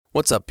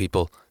What's up,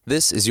 people?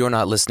 This is You're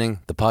Not Listening,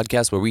 the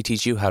podcast where we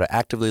teach you how to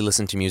actively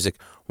listen to music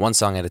one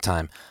song at a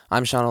time.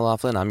 I'm Sean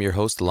O'Laughlin. I'm your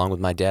host along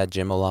with my dad,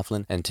 Jim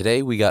O'Laughlin, and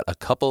today we got a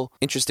couple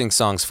interesting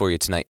songs for you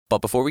tonight.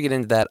 But before we get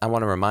into that, I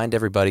want to remind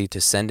everybody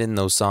to send in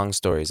those song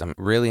stories. I'm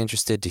really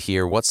interested to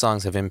hear what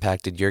songs have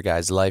impacted your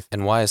guys' life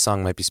and why a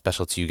song might be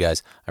special to you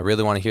guys. I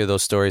really want to hear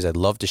those stories. I'd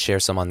love to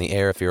share some on the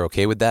air if you're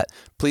okay with that.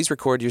 Please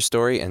record your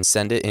story and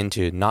send it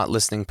into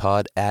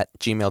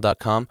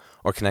notlisteningpod@gmail.com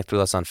or connect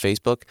with us on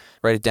Facebook.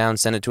 Write it down,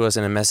 send it to us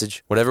in a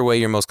message, whatever way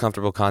you're most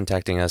comfortable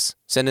contacting us.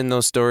 Send in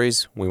those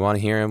stories. We want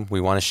to hear them. We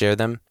want to share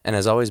them. And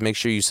as always, make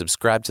sure you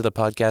subscribe to the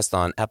podcast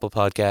on Apple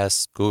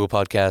Podcasts, Google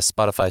Podcasts,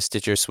 Spotify,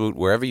 Stitcher, Swoot,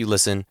 wherever you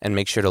listen, and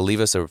make sure to leave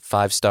us a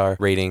 5-star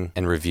rating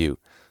and review.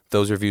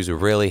 Those reviews will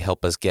really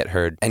help us get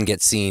heard and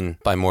get seen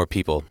by more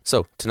people.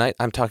 So tonight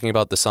I'm talking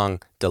about the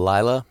song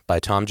Delilah by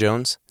Tom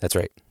Jones. That's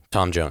right,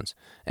 Tom Jones.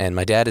 And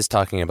my dad is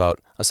talking about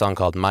a song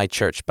called My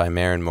Church by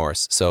Maren.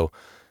 So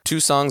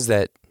two songs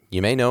that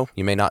you may know,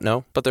 you may not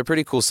know, but they're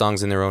pretty cool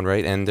songs in their own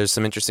right, and there's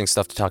some interesting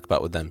stuff to talk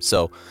about with them.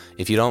 So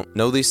if you don't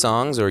know these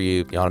songs or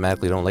you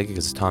automatically don't like it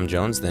because it's Tom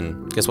Jones,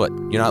 then guess what?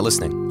 You're not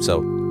listening. So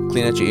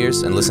clean out your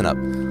ears and listen up.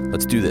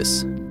 Let's do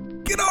this.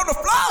 Get on the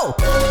floor!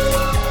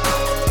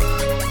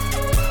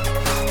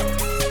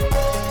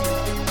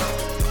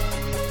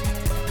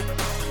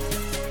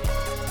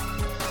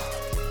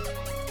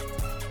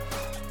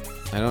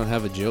 I don't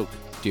have a joke.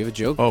 Do you have a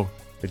joke? Oh,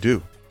 I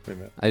do. Wait a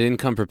minute. I didn't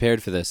come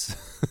prepared for this.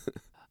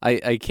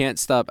 I can't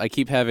stop. I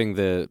keep having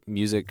the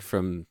music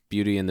from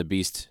Beauty and the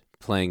Beast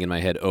playing in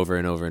my head over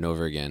and over and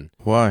over again.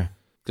 Why?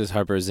 Because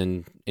Harper's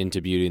into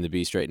Beauty and the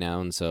Beast right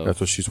now, and so That's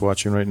what she's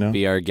watching right now?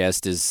 Be Our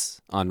Guest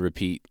is on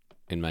repeat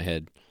in my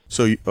head.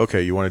 So, you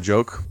want a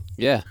joke?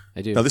 Yeah,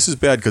 I do. Now, this is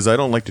bad because I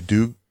don't like to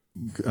do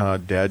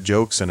dad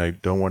jokes, and I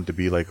don't want it to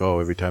be like, oh,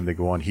 every time they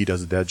go on, he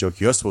does a dad joke.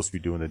 You're supposed to be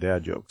doing the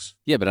dad jokes.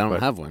 Yeah, but I don't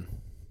have one.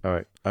 All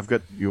right. I've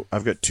got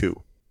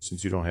two,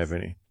 since you don't have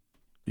any.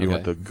 You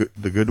Okay. want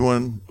the good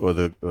one, or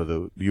the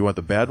you want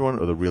the bad one,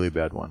 or the really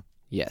bad one?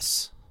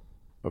 Yes.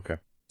 Okay.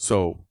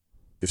 So,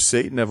 if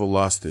Satan ever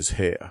lost his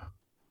hair,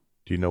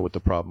 do you know what the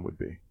problem would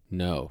be?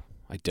 No,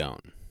 I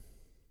don't.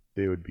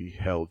 They would be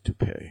held to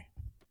pay.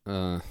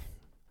 Mm-hmm.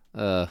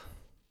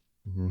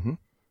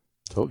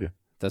 Told you.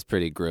 That's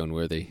pretty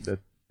groan-worthy.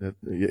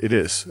 It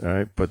is, all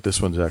right? But this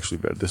one's actually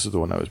better. This is the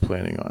one I was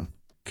planning on.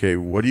 Okay,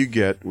 what do you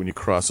get when you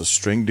cross a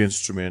stringed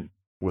instrument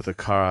with a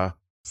car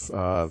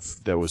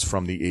that was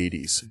from the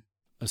 80s?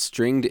 A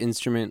stringed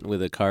instrument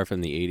with a car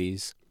from the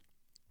 80s?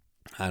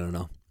 I don't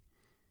know.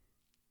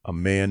 A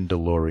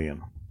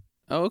Mandalorian.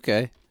 Oh,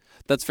 okay.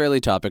 That's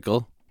fairly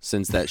topical,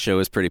 since that show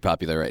is pretty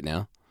popular right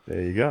now.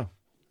 There you go.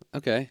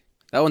 Okay.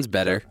 That one's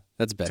better.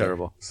 That's better.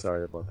 Terrible.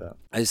 Sorry about that.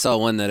 I saw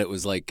one that it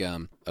was like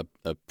a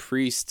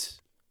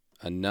priest,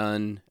 a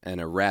nun,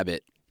 and a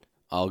rabbit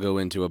all go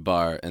into a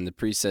bar, and the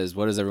priest says,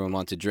 "What does everyone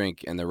want to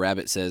drink?" And the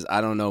rabbit says,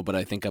 "I don't know, but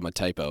I think I'm a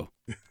typo."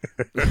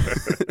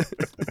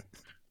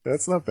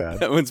 That's not bad.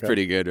 That one's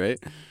pretty good, right?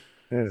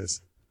 It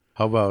is.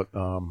 How about,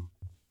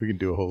 we can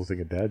do a whole thing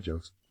of dad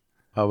jokes.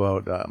 How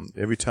about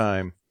every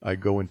time I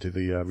go into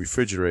the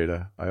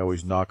refrigerator, I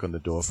always knock on the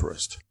door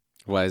first.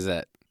 Why is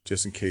that?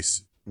 Just in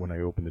case when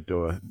I open the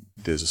door,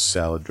 there's a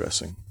salad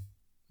dressing.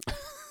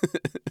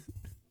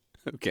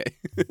 Okay.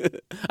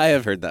 I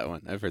have heard that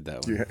one. I've heard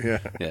that one. Yeah.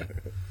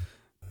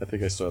 I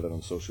think I saw that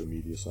on social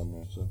media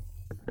somewhere. So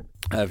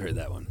I've heard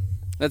that one.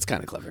 That's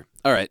kind of clever.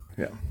 All right.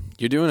 yeah.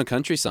 You're doing a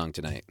country song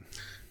tonight.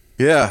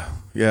 Yeah.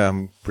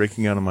 I'm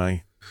breaking out of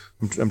my.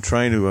 I'm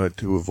trying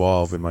to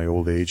evolve in my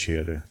old age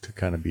here to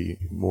kind of be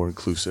more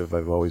inclusive.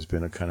 I've always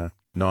been a kind of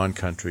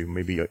non-country,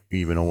 maybe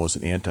even almost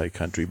an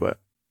anti-country. But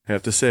I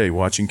have to say,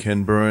 watching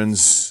Ken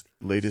Burns'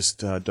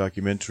 latest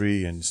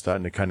documentary and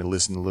starting to kind of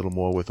listen a little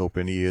more with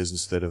open ears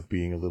instead of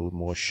being a little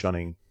more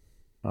shunning,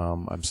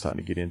 I'm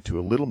starting to get into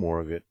a little more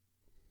of it.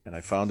 And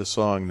I found a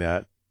song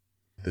that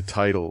the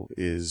title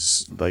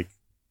is like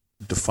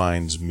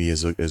defines me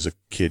as a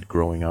kid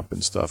growing up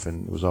and stuff,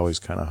 and it was always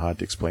kind of hard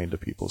to explain to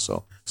people.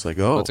 So it's like,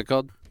 oh, What's it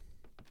called?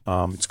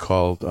 It's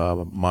called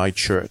My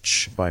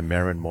Church by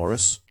Maren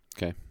Morris.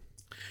 Okay.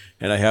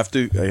 And I have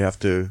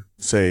to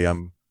say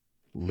I'm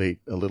a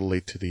little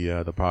late to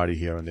the party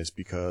here on this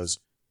because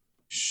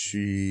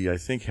she, I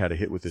think, had a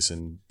hit with this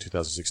in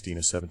 2016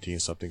 or 17 or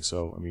something.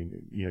 So, I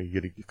mean, you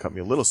got to cut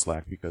me a little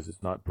slack because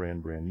it's not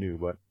brand new,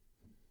 but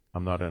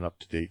I'm not an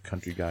up-to-date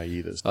country guy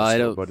either. So I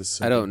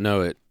don't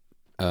know it.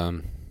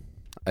 I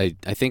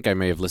think I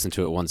may have listened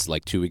to it once,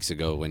 like 2 weeks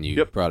ago when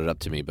you brought it up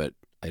to me, but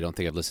I don't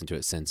think I've listened to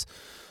it since.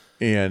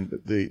 And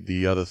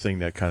the other thing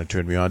that kind of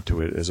turned me on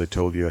to it, as I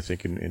told you, I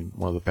think in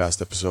one of the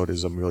past episodes,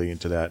 is I'm really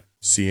into that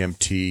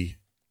CMT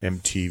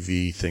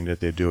MTV thing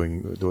that they're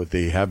doing, what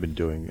they have been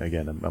doing.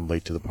 Again, I'm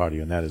late to the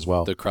party on that as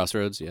well. The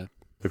Crossroads, yeah.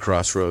 The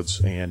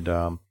Crossroads, and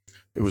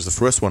it was the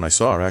first one I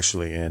saw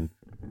actually, and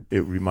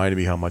it reminded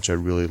me how much I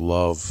really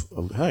love.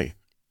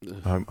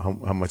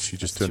 How much you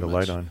just turned the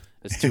light on.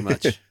 It's too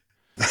much.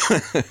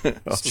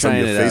 Just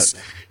trying it out.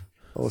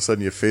 All of a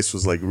sudden, your face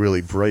was like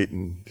really bright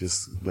and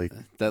just like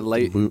the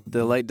light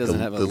doesn't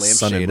have a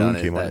lampshade on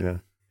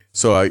it.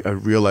 So I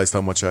realized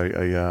how much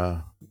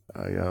I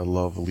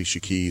love Alicia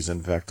Keys.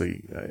 In fact, I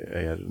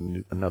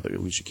added another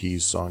Alicia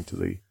Keys song to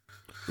the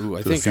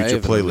I to think the I future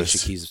have an playlist. Alicia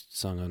Keys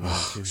song on mine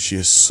too. She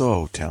is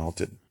so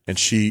talented, and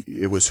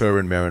it was her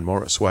and Maren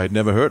Morris, who I had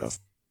never heard of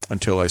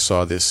until I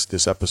saw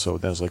this episode.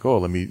 And I was like, oh,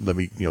 let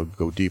me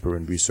go deeper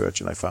and research,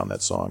 and I found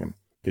that song, and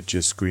it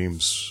just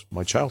screams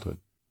my childhood.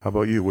 How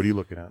about you? What are you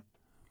looking at?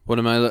 What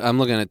am I? I'm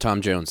looking at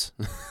Tom Jones.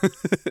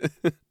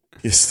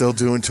 You're still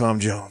doing Tom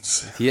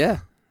Jones. Yeah,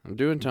 I'm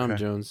doing Tom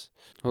Jones.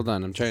 Hold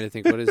on, I'm trying to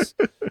think. What is?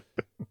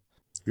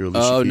 Your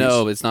Alicia Keys?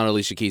 No, it's not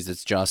Alicia Keys.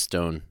 It's Joss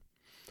Stone.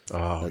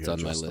 Oh, that's yeah,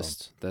 on my Joss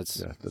list.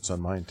 Stone. That's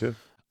on mine too.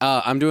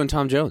 I'm doing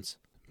Tom Jones,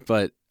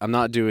 but I'm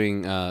not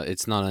doing.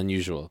 It's not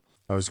unusual.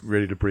 I was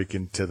ready to break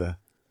into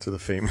the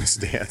famous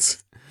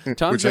dance,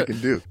 Tom which I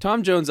can do.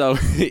 Tom Jones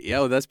always.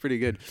 Yeah, that's pretty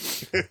good.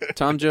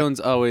 Tom Jones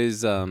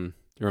always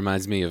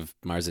reminds me of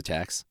Mars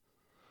Attacks.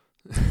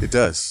 It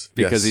does.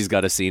 Because he's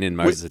got a scene in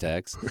Mars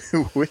Attacks.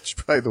 Which,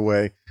 by the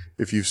way,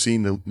 if you've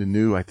seen the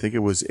new, I think it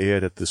was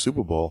aired at the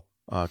Super Bowl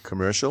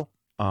commercial.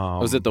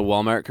 Was it the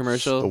Walmart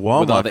commercial? The Walmart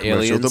with all the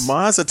commercial. aliens? The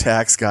Mars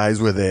Attacks guys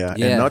were there,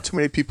 Yeah. and not too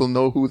many people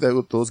know who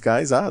those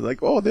guys are.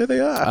 Like, oh, there they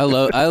are. I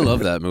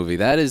love that movie.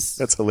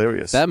 That's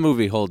hilarious. That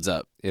movie holds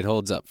up. It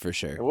holds up for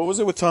sure. And what was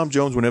it with Tom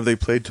Jones? Whenever they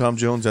played Tom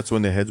Jones, that's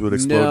when their heads would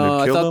explode No,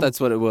 and I kill thought them? that's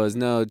what it was.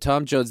 No,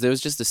 Tom Jones. There was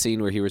just a scene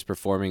where he was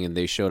performing, and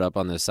they showed up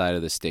on the side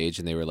of the stage,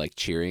 and they were like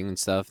cheering and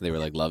stuff. And they were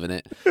like loving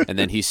it, and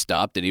then he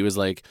stopped, and he was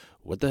like,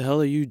 "What the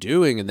hell are you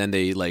doing?" And then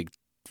they like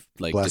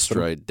Blasted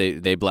destroyed.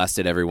 They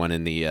blasted everyone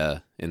in the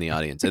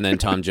audience, and then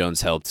Tom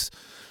Jones helped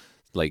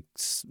like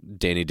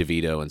Danny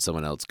DeVito and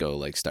someone else go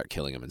like start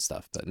killing him and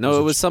stuff. But no,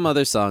 it was some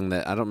other song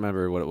that I don't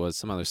remember what it was.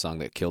 Some other song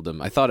that killed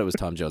him. I thought it was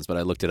Tom Jones, but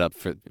I looked it up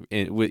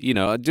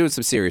doing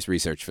some serious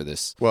research for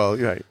this. Well,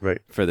 yeah,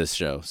 right. For this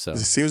show, so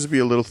There seems to be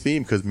a little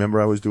theme because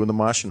remember I was doing the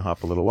Martian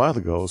Hop a little while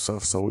ago,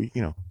 so we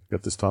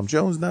got this Tom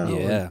Jones now.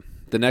 yeah.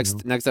 The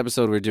next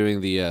episode we're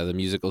doing the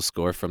musical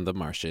score from The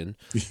Martian,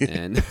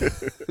 and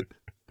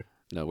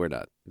no, we're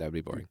not. That would be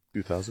boring.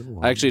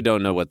 2001. I actually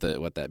don't know what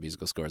that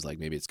musical score is like.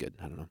 Maybe it's good.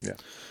 I don't know.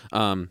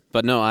 Yeah.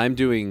 But no, I'm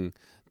doing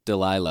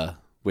Delilah,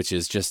 which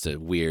is just a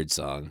weird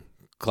song.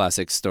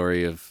 Classic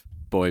story of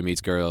boy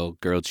meets girl,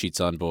 girl cheats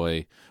on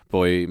boy,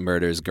 boy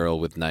murders girl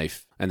with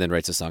knife, and then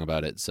writes a song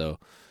about it. So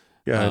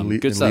yeah,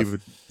 good stuff.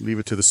 leave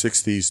it to the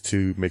 '60s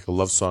to make a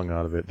love song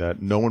out of it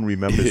that no one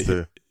remembers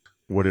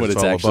what it's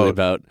all actually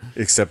about.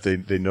 except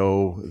they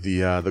know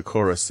the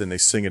chorus and they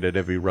sing it at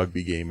every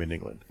rugby game in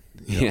England.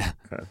 Yeah.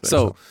 Kind of thing.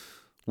 So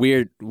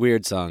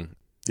weird song.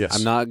 Yes.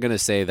 I'm not gonna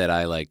say that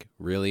I like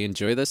really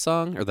enjoy this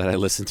song or that I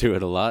listen to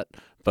it a lot,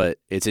 but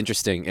it's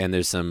interesting and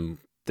there's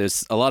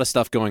a lot of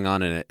stuff going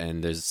on in it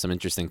and there's some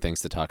interesting things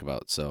to talk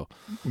about. So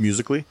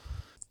musically,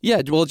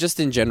 yeah, well,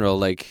 just in general,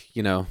 like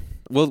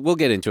we'll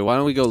get into it. Why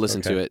don't we go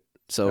listen to it?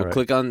 So right.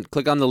 click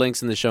on the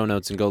links in the show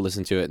notes and go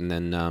listen to it, and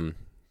then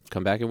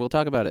come back and we'll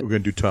talk about it. we're gonna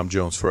do Tom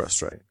Jones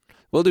first, right?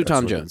 We'll do That's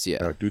Tom what Jones. Yeah.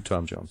 All right, do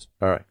Tom Jones.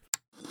 All right.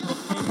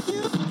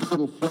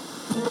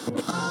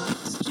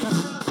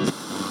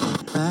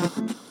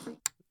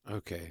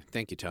 Okay.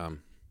 Thank you,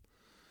 Tom.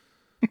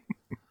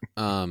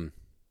 Tom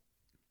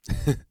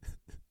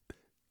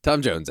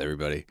Jones,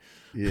 everybody.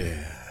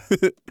 Yeah.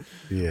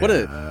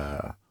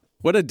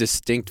 What a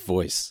distinct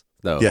voice,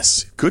 though.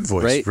 Yes, good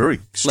voice, Right? very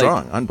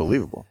strong,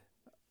 unbelievable.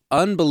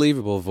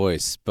 Unbelievable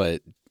voice,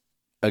 but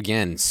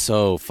again,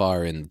 so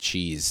far in the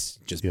cheese,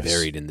 just Yes.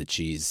 buried in the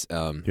cheese.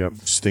 Yep,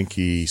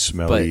 stinky,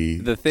 smelly,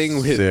 But the thing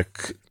with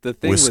thick,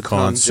 Wisconsin, with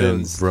Tom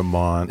Jones,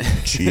 Vermont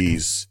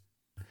cheese.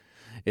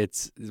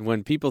 it's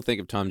when people think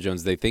of Tom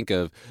Jones, they think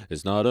of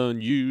it's not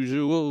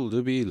unusual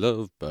to be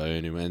loved by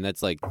anyone. And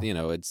that's like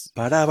it's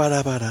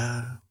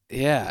Ba-da-ba-da-ba-da.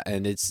 yeah,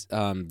 and it's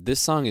this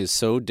song is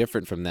so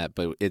different from that,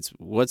 but it's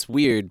what's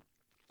weird.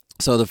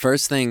 So the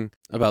first thing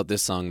about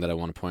this song that I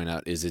want to point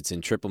out is it's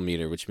in triple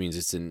meter, which means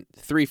it's in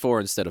 3/4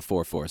 instead of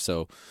 4/4.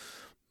 So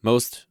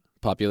most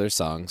popular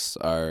songs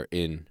are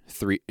in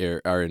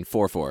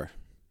 4/4,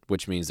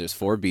 which means there's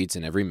 4 beats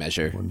in every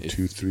measure. 1,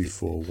 2, 3,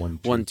 4. 1,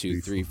 2, 1,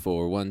 2, 3,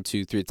 4. 1,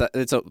 2, 3.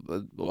 It's a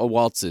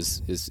waltz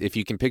is if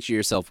you can picture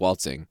yourself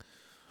waltzing,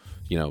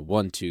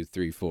 1, 2,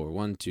 3, 4.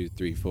 1, 2,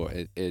 3, 4.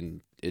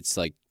 And it's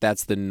like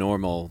that's the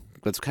normal.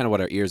 That's kind of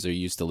what our ears are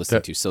used to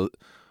listening to. So,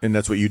 and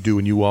that's what you do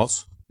when you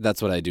waltz? that's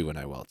what I do when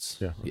I waltz.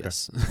 Yeah. Okay.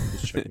 Yes.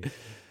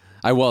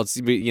 I waltz,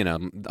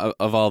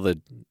 of all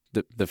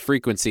the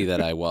frequency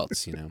that I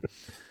waltz,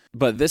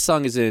 But this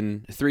song is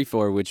in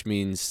 3/4, which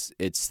means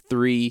it's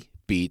 3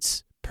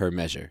 beats per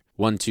measure.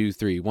 1, 2,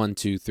 3, 1,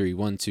 2, 3,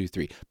 1, 2,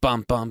 3.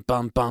 Bum bum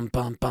bum bum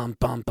bum bum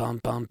bum bum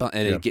bum bum.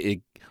 And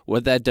it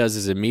what that does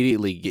is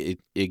immediately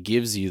it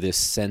gives you this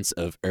sense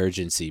of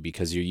urgency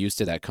because you're used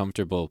to that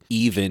comfortable,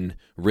 even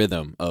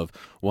rhythm of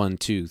 1,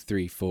 2,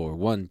 3, 4,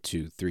 1,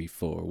 2, 3,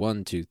 4,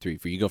 1, 2, 3,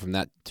 4. You go from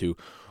that to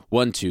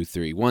 1, 2,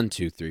 3, 1,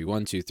 2, 3,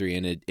 1, 2, 3,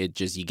 and it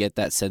just you get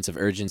that sense of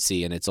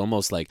urgency, and it's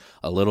almost like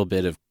a little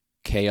bit of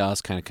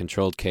chaos, kind of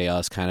controlled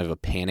chaos, kind of a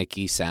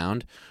panicky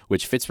sound,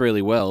 which fits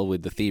really well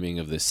with the theming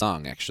of this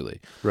song, actually.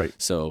 Right.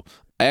 So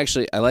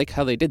I like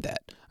how they did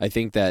that. I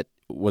think that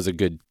was a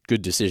good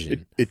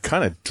decision. It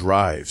kind of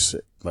drives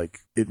it. Like,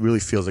 it really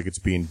feels like it's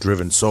being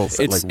driven so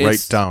fast,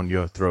 right down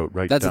your throat,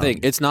 That's down. The thing.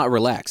 It's not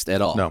relaxed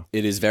at all. No.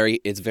 It's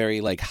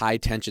very like high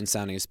tension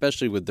sounding,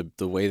 especially with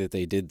the way that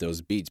they did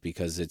those beats,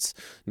 because it's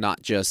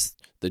not just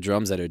the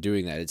drums that are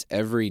doing that. It's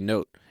every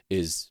note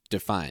is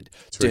defined.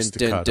 It's very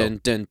staccato.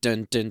 Dun, dun,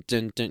 dun,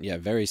 dun, dun. Yeah,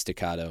 very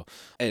staccato.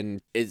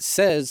 And it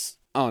says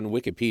on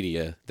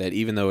Wikipedia that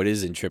even though it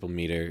is in triple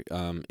meter,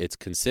 it's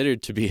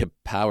considered to be a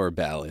power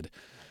ballad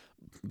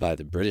by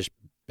the British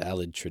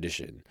ballad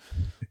tradition.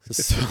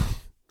 So,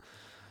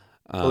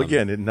 well,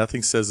 again,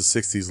 nothing says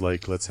the 60s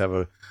like, let's have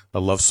a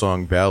love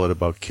song ballad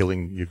about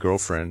killing your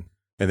girlfriend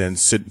and then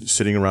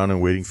sitting around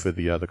and waiting for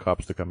the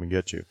cops to come and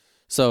get you.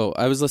 So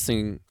I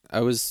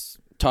was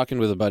talking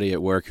with a buddy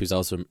at work who's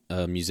also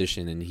a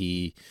musician, and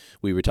we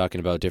were talking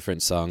about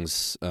different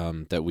songs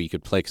that we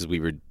could play because we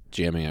were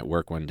jamming at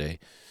work one day,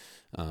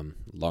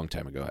 long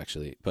time ago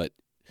actually. But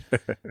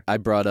I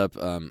brought up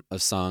a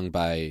song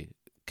by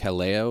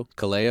Kaleo.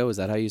 Kaleo, is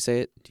that how you say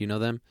it? Do you know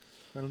them?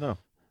 I don't know.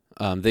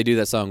 They do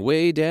that song,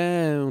 Way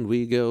Down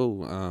We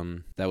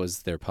Go. That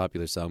was their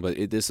popular song.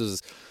 But this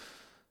is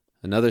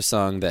another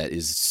song that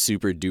is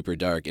super duper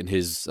dark. And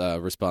his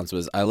response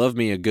was, I love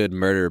me a good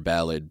murder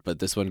ballad, but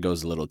this one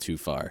goes a little too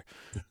far.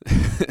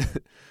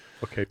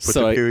 Okay, put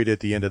the period at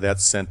the end of that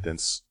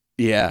sentence.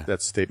 Yeah.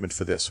 That statement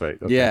for this, right?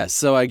 Okay. Yeah,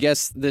 so I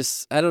guess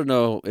I don't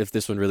know if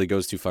this one really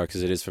goes too far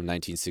because it is from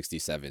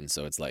 1967.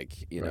 So it's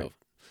like, you know.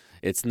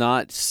 It's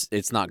not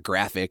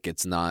graphic.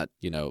 It's not,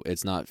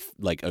 it's not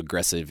like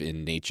aggressive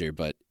in nature,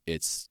 but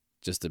it's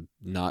just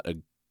not a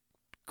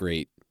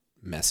great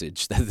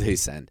message that they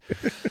send.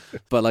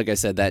 But like I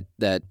said, that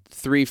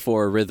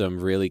 3/4 rhythm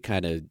really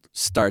kind of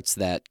starts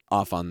that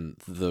off on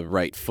the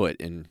right foot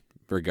in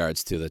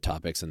regards to the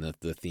topics and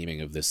the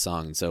theming of this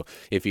song. So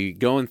if you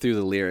going through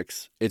the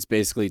lyrics, it's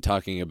basically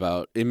talking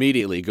about,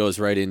 immediately goes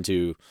right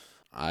into,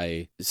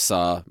 I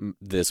saw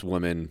this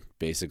woman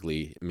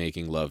basically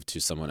making love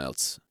to someone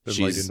else.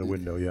 The light in the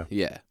window, yeah.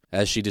 Yeah.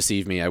 As she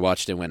deceived me, I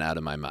watched and went out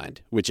of my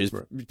mind, which is,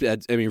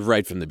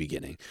 right from the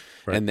beginning.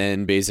 Right. And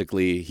then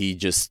basically he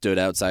just stood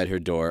outside her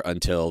door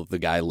until the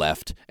guy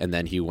left, and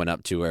then he went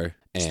up to her,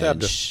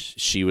 and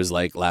she was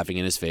like laughing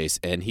in his face,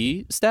 and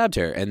he stabbed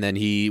her, and then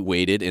he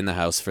waited in the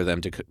house for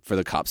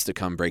the cops to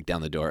come break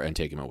down the door and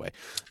take him away.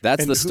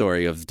 That's the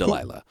story of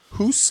Delilah.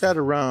 Who sat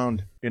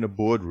around in a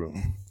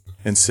boardroom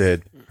and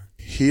said,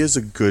 here's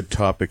a good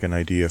topic and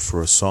idea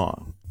for a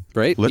song.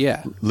 Right?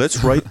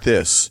 Let's write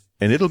this,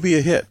 and it'll be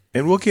a hit.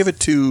 And we'll give it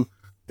to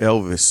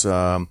Elvis.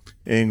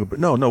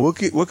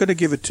 We're going to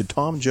give it to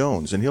Tom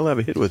Jones, and he'll have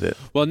a hit with it.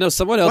 Well, no,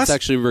 someone else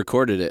actually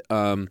recorded it.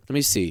 Let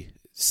me see.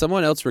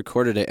 Someone else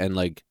recorded it and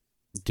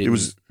didn't. It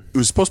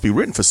was supposed to be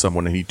written for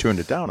someone, and he turned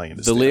it down, I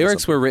understand. The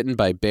lyrics were written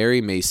by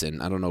Barry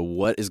Mason. I don't know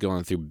what is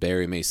going through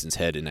Barry Mason's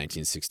head in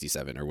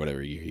 1967 or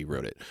whatever year he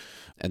wrote it.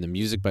 And the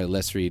music by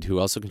Les Reed, who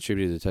also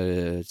contributed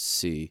to, let's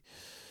see.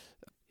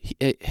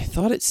 I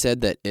thought it said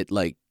that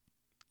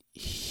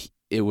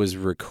it was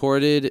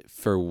recorded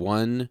for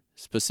one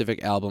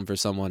specific album for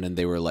someone, and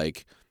they were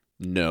like,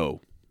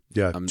 no.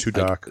 Yeah, too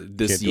dark.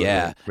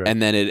 Right.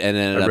 And then it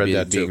ended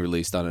up being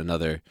released on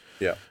another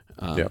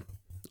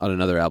on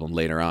another album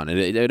later on. And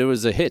it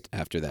was a hit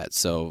after that,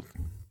 so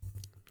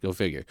go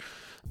figure.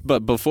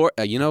 But before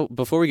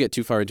we get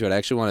too far into it, I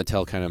actually want to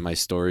tell kind of my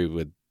story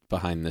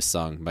behind this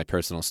song, my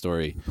personal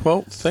story.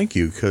 Well, thank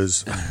you,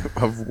 because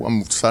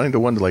I'm starting to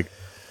wonder,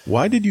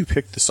 why did you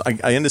pick this?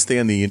 I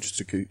understand the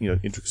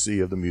intricacy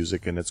of the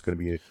music, and it's going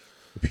to be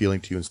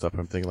appealing to you and stuff.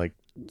 I'm thinking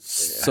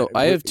so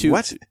I have two.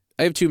 What?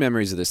 I have two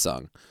memories of this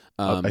song.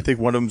 I think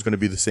one of them is going to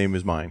be the same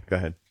as mine. Go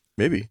ahead.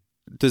 Maybe.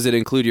 Does it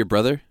include your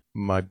brother?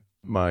 My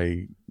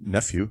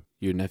nephew.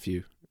 Your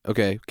nephew.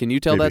 Okay. Can you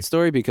tell that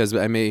story? Because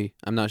I'm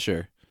not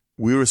sure.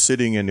 We were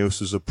sitting, and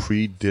this was a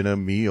pre-dinner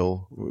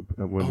meal.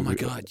 Oh my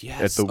God!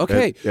 Yes.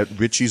 At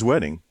Richie's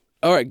wedding.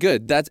 All right,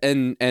 good.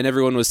 And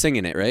everyone was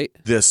singing it, right?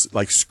 This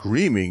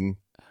screaming.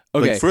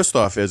 Okay. First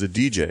off, as a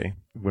DJ,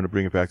 I'm going to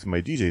bring it back to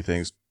my DJ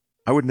things.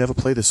 I would never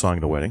play this song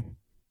at a wedding.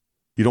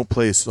 You don't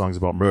play songs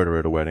about murder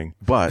at a wedding,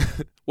 but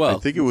well, I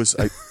think it was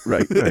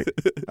right.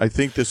 I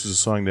think this was a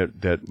song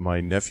that my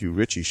nephew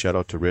Richie, shout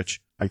out to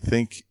Rich, I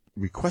think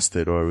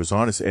requested, or was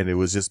honest, and it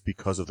was just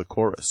because of the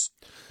chorus,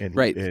 and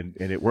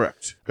it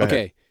worked. Go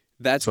ahead.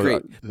 That's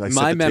great.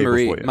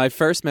 My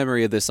first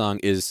memory of this song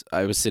is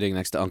I was sitting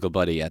next to Uncle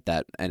Buddy at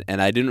that,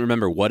 and I didn't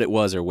remember what it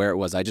was or where it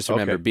was. I just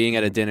remember being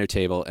at a dinner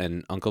table,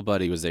 and Uncle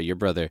Buddy was there, your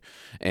brother,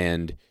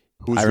 and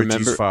who's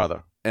Richie's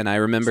father. And I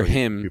remember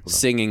him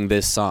singing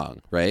this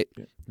song, right?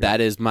 Yeah. That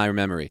is my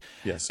memory.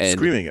 Yes, and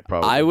screaming it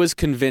probably. I was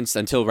convinced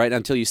until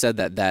you said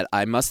that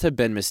I must have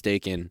been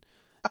mistaken,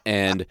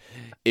 and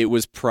it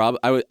was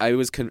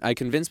I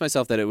convinced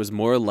myself that it was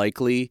more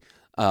likely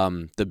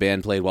the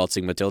band played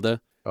Waltzing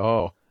Matilda.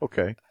 Oh,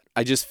 okay.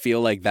 I just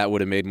feel like that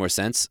would have made more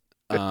sense.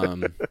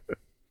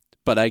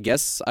 But I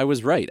guess I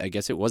was right. I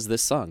guess it was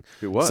this song.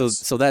 It was.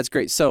 So that's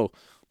great. So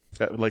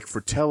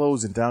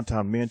Fratello's in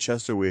downtown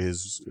Manchester, where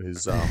his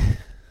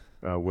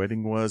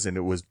wedding was, and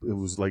it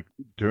was like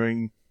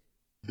during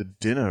the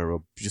dinner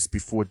or just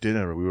before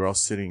dinner, we were all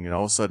sitting, and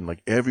all of a sudden,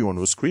 like everyone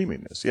was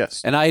screaming this.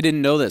 Yes, and I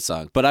didn't know that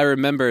song, but I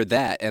remember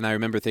that, and I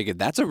remember thinking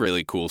that's a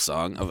really cool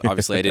song.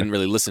 Obviously, I didn't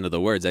really listen to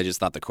the words; I just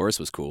thought the chorus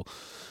was cool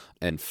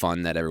and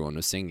fun that everyone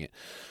was singing it.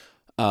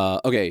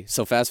 Okay,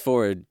 so fast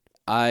forward,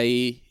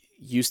 I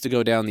used to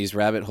go down these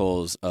rabbit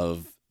holes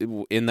of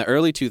in the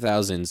early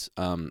 2000s.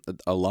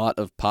 A lot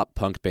of pop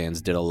punk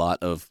bands did a lot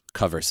of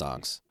cover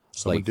songs.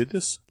 Someone did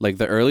this. Like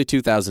the early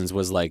 2000s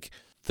was like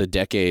the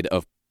decade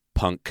of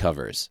punk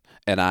covers,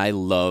 and I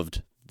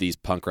loved these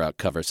punk rock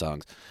cover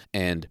songs.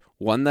 And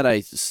one that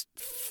I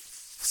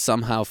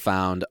somehow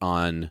found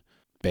on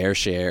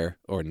BearShare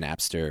or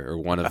Napster or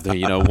one of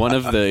the one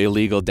of the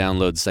illegal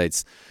download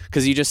sites,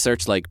 because you just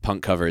search like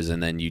punk covers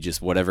and then you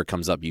just whatever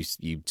comes up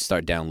you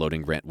start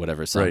downloading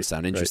whatever songs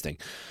sound interesting.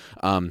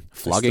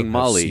 Flogging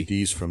Molly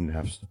CDs from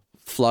Napster.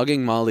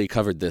 Flogging Molly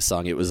covered this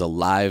song. It was a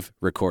live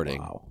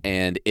recording,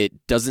 and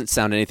it doesn't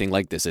sound anything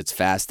like this. It's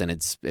fast and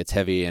it's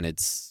heavy and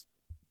it's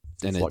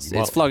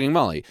Flogging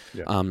Molly.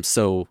 Yeah.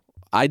 So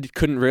I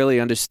couldn't really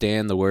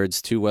understand the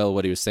words too well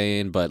what he was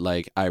saying, but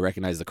like I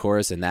recognized the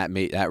chorus, and that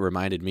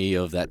reminded me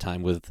of that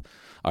time with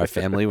our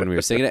family when we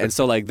were singing it. And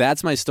so like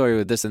that's my story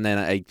with this. And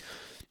then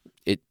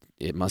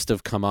it must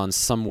have come on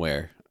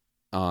somewhere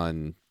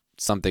on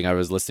something I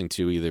was listening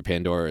to, either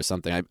Pandora or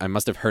something. I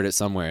must have heard it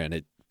somewhere, and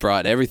it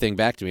brought everything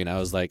back to me, and I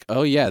was like,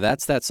 oh yeah,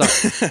 that's that song.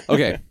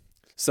 Okay,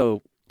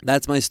 so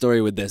that's my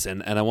story with this,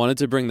 and I wanted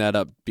to bring that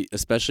up,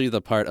 especially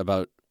the part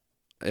about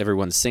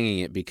everyone singing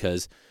it,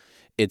 because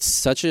it's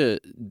such a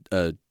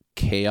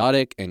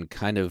chaotic and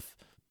kind of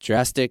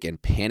drastic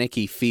and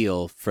panicky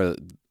feel for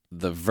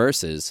the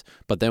verses,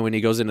 but then when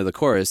he goes into the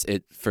chorus,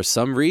 it for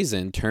some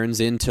reason turns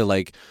into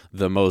like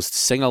the most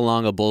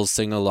sing-alongable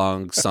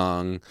sing-along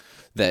song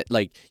that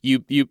like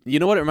you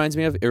know what it reminds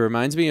me of? It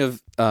reminds me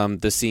of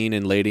the scene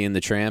in Lady and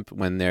the Tramp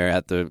when they're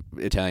at the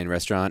Italian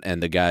restaurant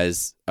and the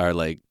guys are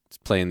like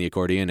playing the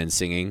accordion and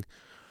singing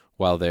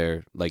while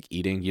they're like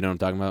eating. You know what I'm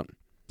talking about?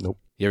 Nope.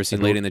 You ever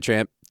seen Lady and the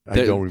Tramp?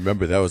 I don't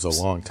remember. That was a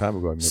long time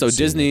ago. So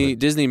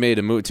Disney made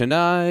a movie.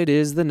 Tonight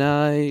is the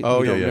night.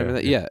 Oh, you yeah. Remember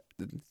that?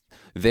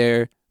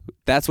 Yeah.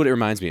 That's what it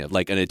reminds me of,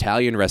 like an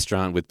Italian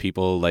restaurant with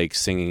people like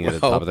singing at the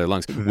top of their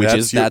lungs,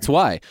 that's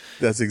why.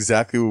 That's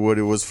exactly what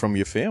it was from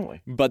your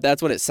family. But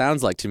that's what it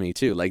sounds like to me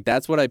too. Like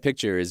that's what I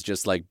picture is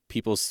just like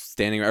people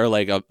standing, or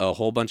like a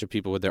whole bunch of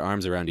people with their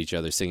arms around each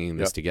other singing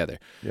this together.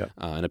 Yeah.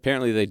 And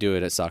apparently they do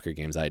it at soccer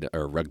games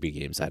or rugby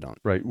games. I don't.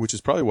 Right, which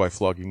is probably why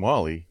Flogging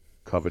Molly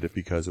covered it,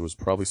 because it was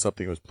probably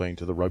something that was playing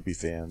to the rugby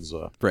fans,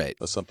 right,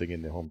 or something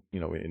in their home,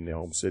 in their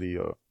home city,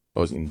 or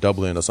in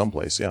Dublin or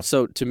someplace. Yeah.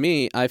 So to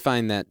me, I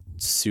find that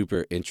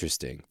super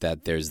interesting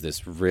that there's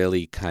this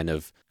really kind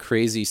of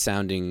crazy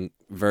sounding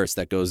verse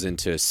that goes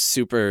into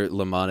super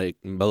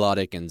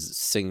melodic and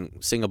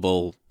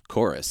singable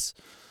chorus.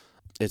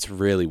 It's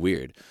really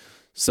weird.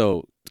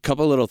 So a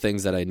couple little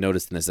things that I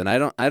noticed in this, and I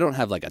don't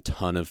have like a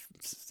ton of,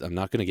 I'm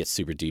not going to get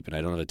super deep, and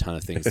I don't have a ton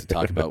of things to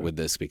talk about with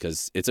this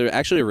because it's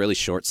actually a really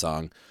short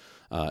song.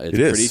 It's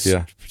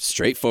pretty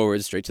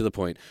straightforward, straight to the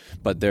point.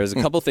 But there's a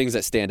couple things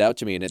that stand out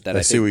to me in it that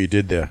I see what you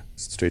did there.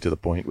 Straight to the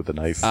point with the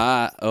knife.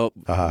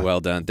 Well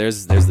done.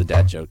 There's the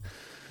dad joke.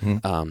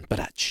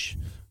 But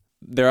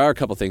there are a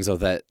couple things though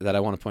that I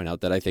want to point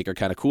out that I think are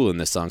kind of cool in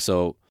this song.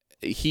 So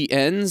he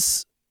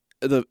ends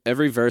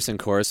every verse and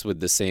chorus with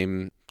the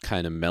same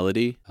kind of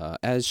melody.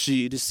 As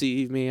she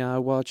deceived me, I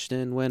watched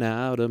and went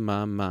out of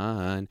my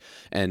mind.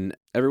 And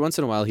every once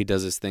in a while, he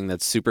does this thing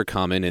that's super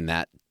common in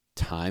that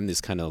time, this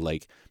kind of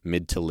like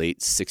mid to late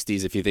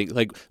 60s. If you think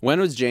like, when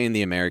was Jay and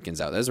the Americans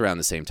out? That was around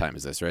the same time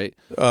as this, right?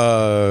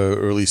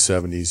 Early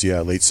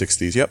 70s, late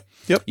 60s.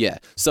 Yep. Yeah.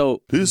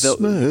 So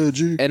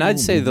magic, and I'd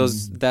say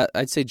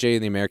Jay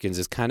and the Americans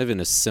is kind of in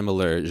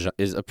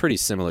a pretty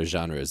similar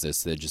genre as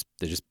this. They're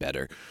just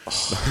better.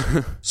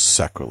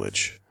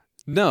 Sacrilege.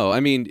 No, I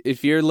mean,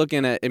 if you're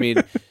looking at,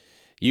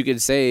 you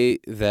could say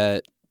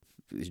that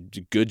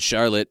Good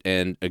Charlotte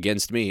and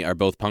Against Me are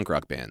both punk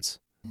rock bands.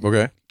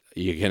 Okay.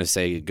 You're going to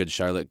say Good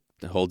Charlotte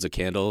holds a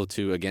candle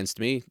to Against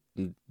Me?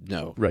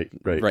 No. Right,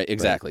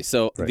 exactly. Right.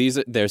 So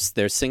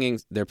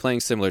they're playing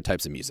similar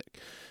types of music,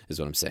 is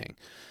what I'm saying,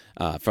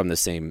 from the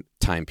same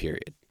time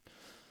period.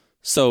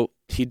 So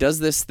he does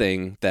this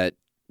thing that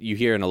you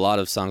hear in a lot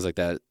of songs like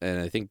that,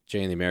 and I think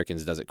Jay and the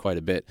Americans does it quite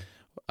a bit.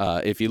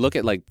 If you look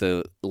at like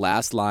the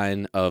last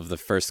line of the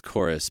first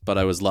chorus, but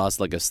I was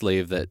lost like a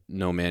slave that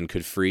no man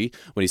could free.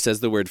 When he says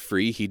the word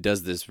free, he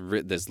does this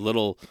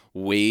little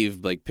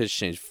wave, like pitch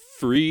change,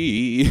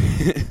 free.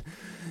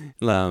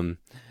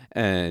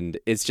 And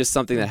it's just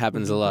something that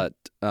happens a lot.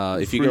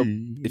 If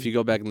you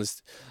go back and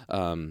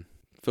listen,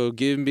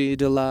 forgive me,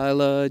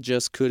 Delilah,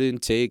 just couldn't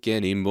take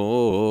any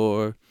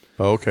more.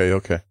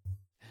 Okay.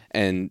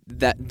 And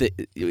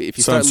if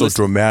you sounds so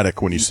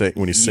dramatic when you sing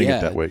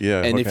it that way.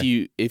 Yeah. And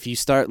if you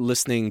start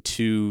listening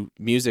to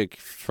music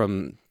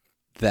from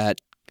that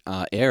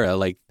era,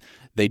 like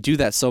they do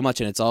that so much,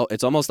 and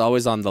it's almost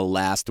always on the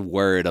last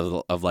word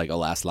of like a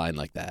last line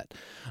like that,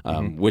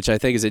 which I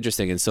think is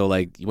interesting. And so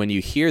like when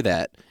you hear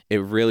that,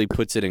 it really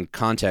puts it in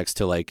context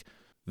to like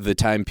the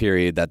time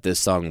period that this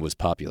song was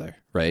popular,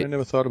 right? I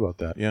never thought about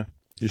that. Yeah,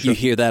 you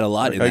hear that a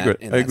lot in I that,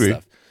 agree. in I that agree.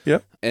 stuff.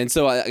 Yep. And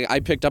so I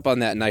picked up on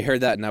that, and I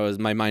heard that, and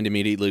my mind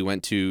immediately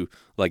went to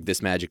like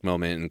This Magic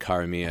Moment and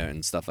Karamia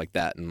and stuff like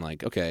that, and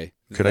like, okay,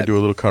 Could I do a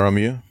little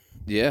Karamia?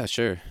 Yeah,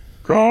 sure.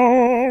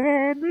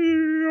 Karamia.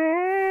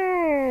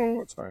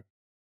 Sorry,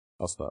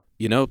 I'll stop.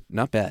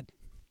 Not bad.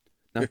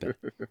 Not bad.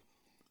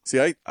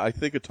 See, I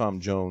think of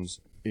Tom Jones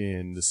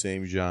in the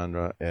same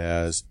genre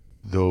as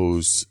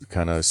those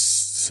kind of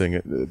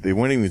singers. They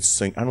weren't even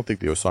sing. I don't think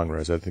they were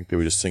songwriters. I think they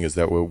were just singers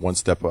that were one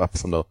step up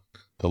from the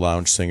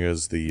lounge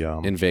singers,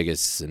 in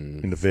Vegas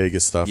and in the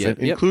Vegas stuff,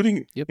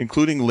 including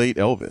late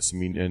Elvis. I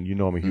mean, and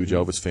I'm a huge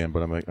Elvis fan,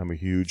 but I'm a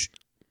huge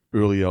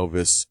early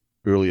Elvis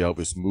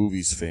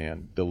movies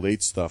fan. The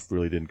late stuff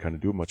really didn't kind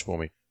of do much for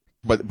me.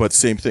 But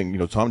same thing,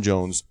 Tom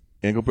Jones,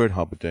 Engelbert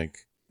Humperdinck,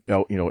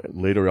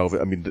 later Elvis.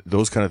 I mean,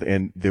 those kind of,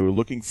 and they were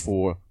looking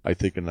for, I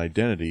think, an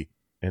identity,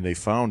 and they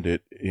found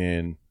it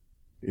in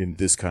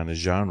this kind of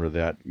genre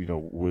that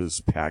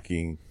was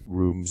packing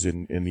rooms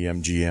in the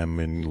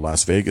MGM in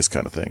Las Vegas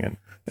kind of thing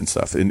and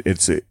stuff. And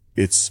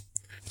it's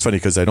funny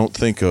because I don't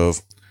think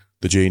of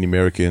the Jane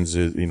Americans,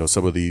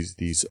 some of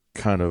these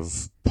kind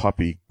of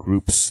poppy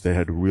groups that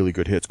had really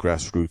good hits,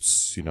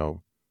 Grassroots,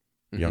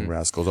 Young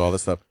Rascals, all that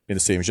stuff in the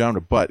same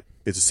genre, but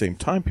it's the same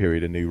time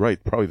period. And you're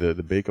right, probably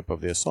the makeup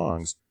of their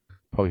songs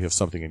probably have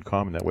something in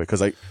common that way.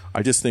 Because I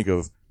just think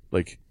of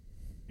like,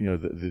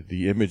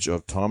 the image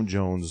of Tom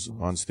Jones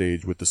on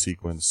stage with the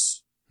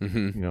sequence,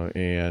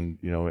 and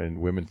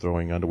women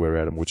throwing underwear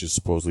at him, which is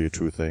supposedly a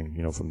true thing,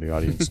 from the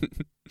audience,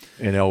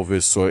 and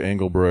Elvis or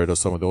Engelbert or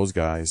some of those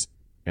guys,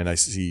 and I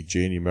see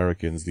Janie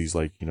Americans, these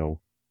like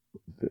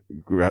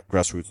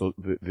grassroots,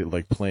 they're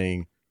like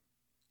playing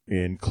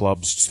in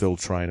clubs, still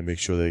trying to make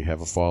sure they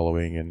have a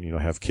following and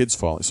have kids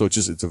following. So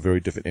it's a very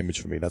different image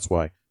for me. That's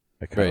why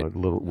I kind of a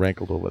little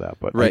rankled over that,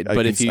 but right.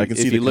 But if you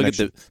look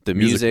at the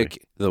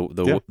music,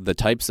 the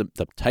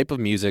type of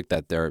music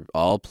that they're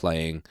all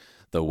playing,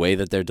 the way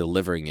that they're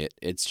delivering it,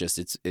 it's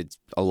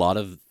a lot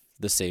of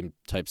the same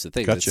types of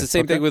things. Gotcha. It's the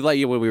same thing with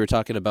like when we were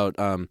talking about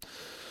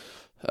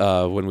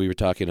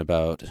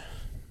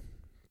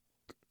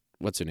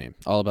what's her name?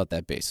 All About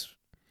That Bass.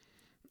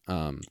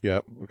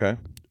 Yeah. Okay.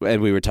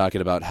 And we were talking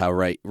about how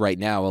right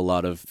now a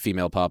lot of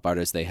female pop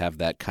artists, they have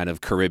that kind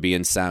of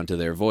Caribbean sound to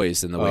their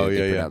voice and the way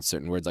they pronounce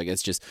certain words. Like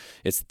that's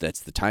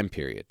the time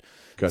period.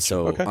 Gotcha.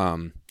 So okay.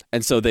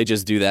 And so they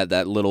just do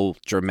that little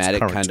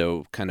dramatic kind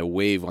of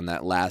wave on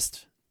that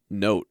last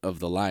note of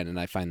the line, and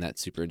I find that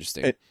super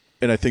interesting.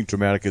 And I think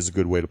dramatic is a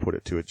good way to put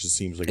it too. It just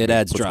seems like it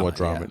adds puts drama, more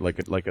drama,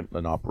 like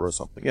an opera or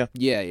something. Yeah.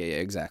 Yeah,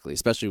 exactly.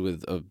 Especially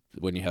with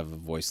when you have a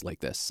voice like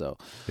this. So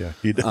yeah,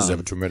 he does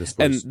have a tremendous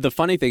voice. And the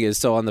funny thing is,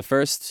 so on the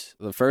first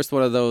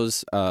one of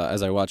those,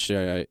 as I watched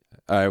it,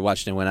 I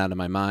watched it and went out of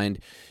my mind.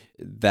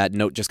 That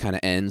note just kind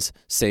of ends.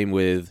 Same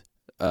with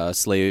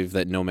Slave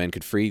That No Man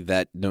Could Free.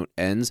 That note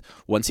ends.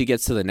 Once he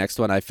gets to the next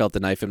one, I felt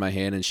the knife in my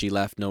hand and she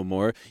laughed no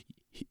more.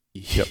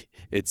 Yep.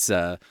 It's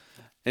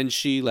and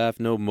she laughed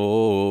no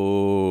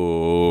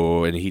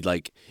more, and he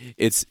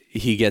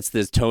gets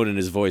this tone in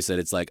his voice that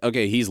it's like,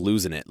 okay, he's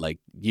losing it. Like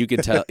you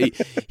can tell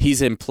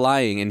he's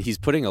implying, and he's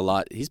putting a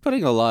lot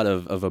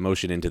of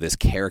emotion into this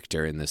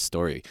character in this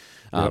story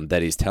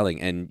that he's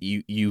telling, and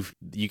you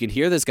can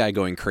hear this guy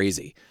going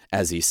crazy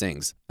as he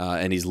sings,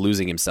 and he's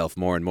losing himself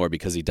more and more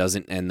because he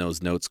doesn't end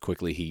those notes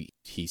quickly.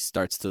 He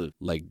starts to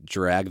like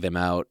drag them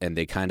out, and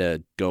they kind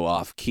of go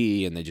off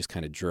key, and they just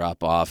kind of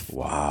drop off.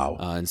 Wow.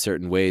 In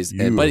certain ways,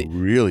 but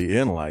really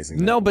analyzing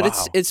that. No, but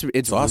wow.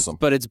 it's awesome.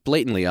 But it's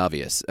blatantly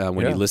obvious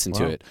when you listen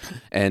to it,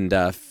 and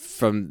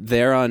from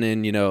there on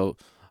in,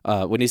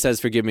 when he says,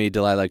 "Forgive me,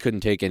 Delilah, I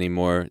couldn't take any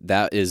more,"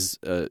 that is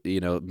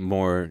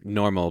more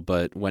normal.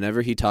 But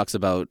whenever he talks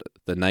about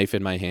the knife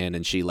in my hand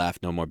and she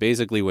laughed no more,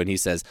 basically when he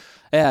says,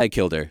 "Yeah, I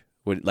killed her,"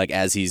 like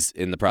as he's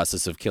in the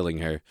process of killing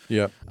her,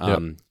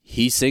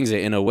 he sings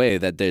it in a way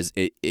that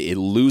it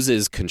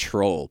loses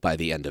control by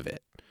the end of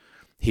it.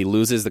 He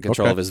loses the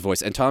control of his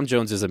voice. And Tom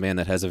Jones is a man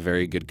that has a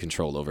very good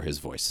control over his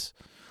voice.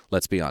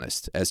 Let's be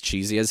honest. As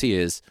cheesy as he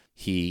is,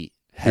 he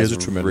has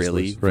a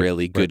really,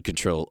 really good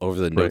control over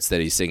the notes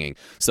that he's singing.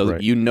 So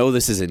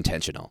this is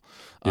intentional.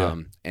 Yeah.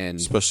 And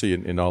especially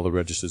in all the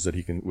registers that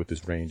he can, with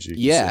his range.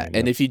 Yeah,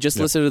 and if you just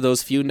listen to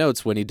those few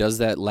notes, when he does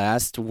that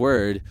last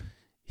word,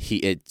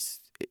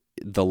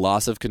 the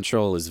loss of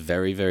control is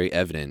very, very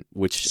evident.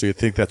 So you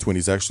think that's when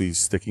he's actually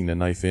sticking the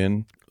knife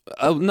in?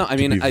 Oh no, I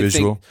mean,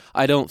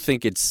 I don't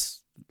think it's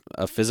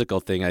a physical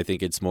thing. I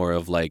think it's more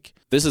of like,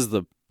 this is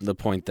the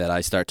point that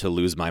I start to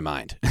lose my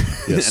mind.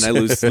 Yes. And I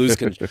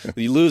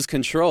you lose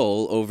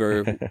control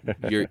over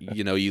you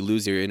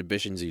lose your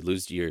inhibitions, you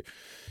lose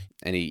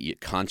any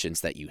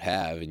conscience that you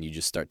have, and you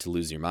just start to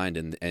lose your mind,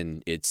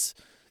 and it's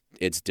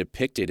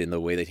depicted in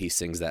the way that he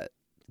sings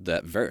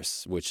that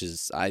verse, which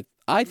is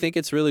I think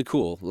it's really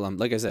cool.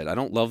 Like I said, I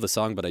don't love the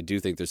song, but I do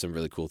think there's some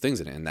really cool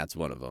things in it, and that's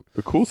one of them.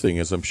 The cool thing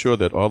is, I'm sure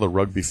that all the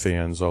rugby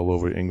fans all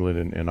over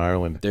England and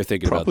Ireland, they're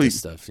thinking about this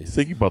stuff. Yeah.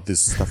 Thinking about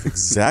this stuff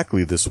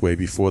exactly this way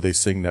before they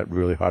sing that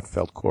really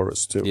heartfelt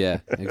chorus too. Yeah,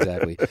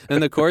 exactly.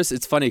 And the chorus,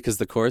 it's funny because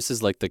the chorus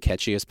is like the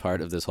catchiest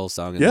part of this whole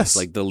song, and yes, it's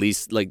like the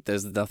least, like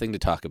there's nothing to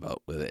talk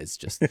about with it. It's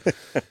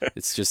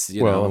just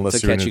you well, know,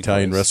 unless you're in an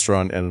Italian chorus.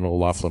 restaurant and an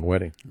O'Loughlin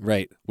wedding,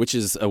 right? Which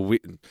is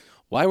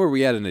why were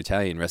we at an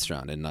Italian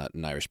restaurant and not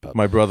an Irish pub?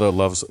 My brother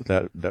loves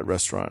that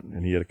restaurant,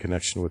 and he had a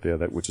connection with there,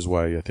 which is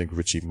why I think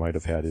Richie might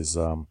have had his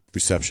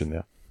reception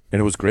there. And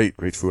it was great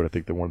food. I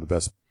think they're one of the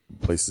best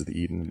places to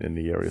eat in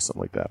the area,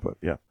 something like that. But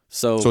yeah.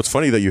 So it's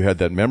funny that you had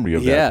that memory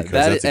of that, because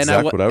that's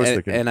exactly what I was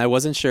thinking. And I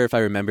wasn't sure if I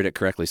remembered it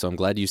correctly, so I'm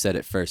glad you said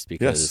it first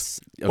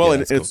because yes. Well,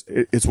 and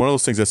it's one of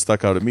those things that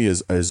stuck out at me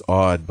as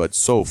odd but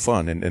so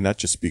fun, and that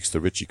just speaks to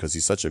Richie because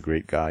he's such a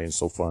great guy and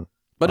so fun.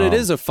 But it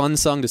is a fun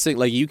song to sing.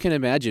 Like, you can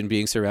imagine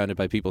being surrounded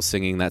by people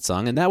singing that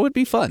song, and that would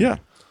be fun. Yeah.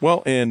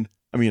 Well, and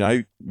I mean,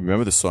 I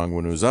remember the song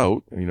when it was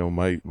out. You know,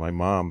 my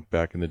mom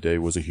back in the day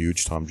was a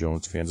huge Tom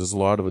Jones fan, as a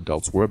lot of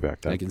adults were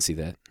back then. I can see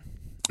that.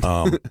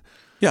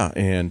 Yeah,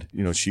 and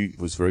you know, she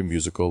was very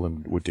musical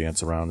and would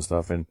dance around and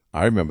stuff. And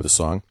I remember the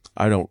song.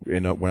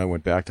 When I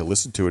went back to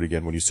listen to it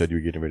again, when you said you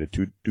were getting ready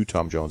to do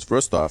Tom Jones,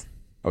 first off,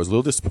 I was a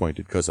little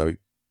disappointed because when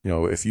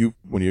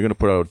you're going to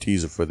put out a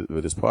teaser for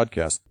this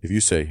podcast, if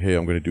you say, hey,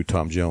 I'm going to do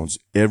Tom Jones,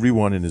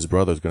 everyone and his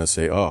brother is going to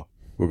say, oh,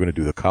 we're going to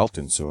do the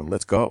Carlton soon.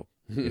 Let's go.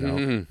 You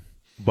know?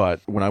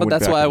 But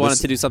that's why I wanted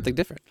to do something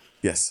different.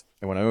 Yes.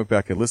 And when I went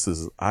back and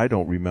listened, I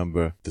don't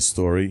remember the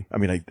story. I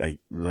mean, I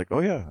like, oh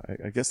yeah,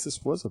 I guess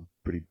this was a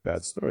pretty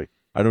bad story.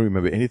 I don't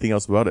remember anything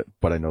else about it,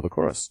 but I know the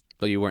chorus.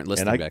 But you weren't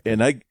listening back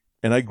then.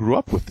 And I grew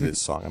up with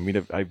this song. I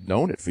mean, I've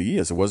known it for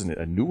years. It wasn't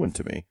a new one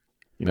to me,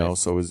 you know.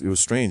 So it was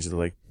strange. They're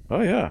like,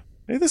 oh yeah,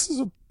 hey, this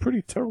is a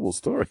pretty terrible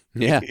story.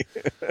 Yeah,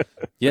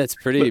 yeah, it's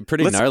pretty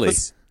gnarly.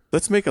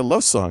 Let's make a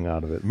love song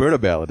out of it. Murder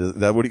ballad. Is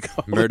that what he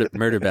called it?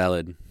 Murder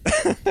ballad.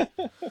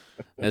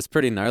 It's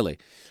pretty gnarly.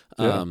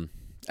 Yeah.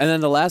 And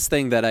then the last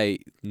thing that I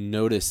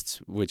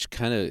noticed, which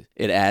kind of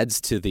it adds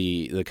to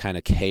the kind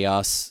of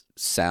chaos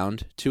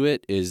sound to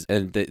it, is,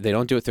 and they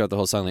don't do it throughout the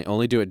whole song. They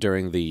only do it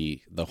during the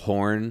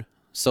horn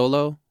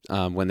solo,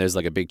 when there's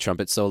like a big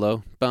trumpet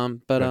solo.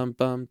 Bum ba-dum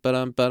bum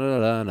ba-dum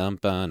ba-da-dum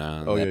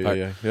ba-dum. Oh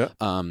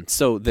yeah.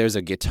 So there's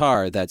a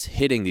guitar that's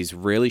hitting these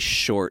really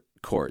short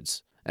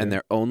chords, and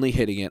they're only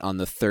hitting it on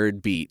the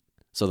third beat,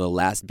 so the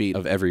last beat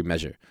of every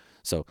measure.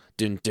 So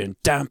dun dun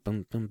dun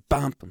bum bum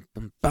bum bum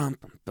bum bum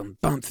bum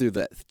bum through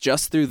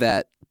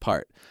that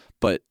part.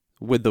 But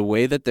with the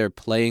way that they're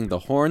playing the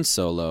horn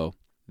solo,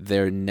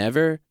 they're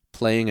never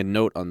playing a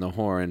note on the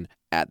horn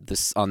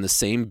on the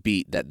same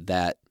beat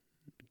that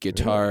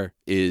guitar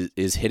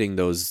is hitting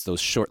those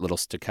short little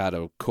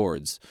staccato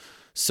chords.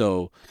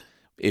 So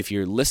if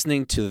you're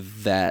listening to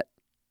that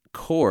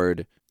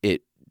chord,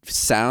 it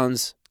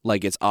sounds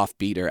like it's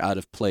offbeat or out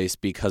of place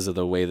because of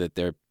the way that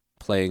they're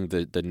playing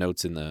the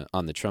notes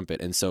on the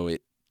trumpet, and so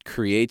it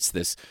creates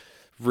this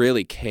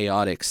really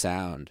chaotic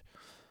sound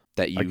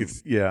that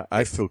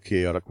I feel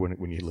chaotic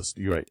when you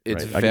listen. You're right.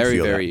 It's right.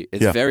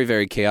 very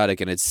very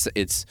chaotic, and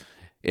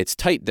it's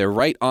tight. They're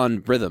right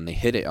on rhythm. They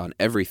hit it on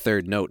every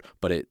third note,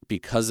 but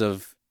because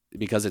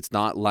it's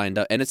not lined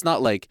up, and it's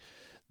not like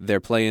they're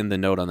playing the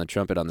note on the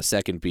trumpet on the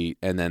second beat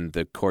and then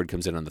the chord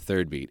comes in on the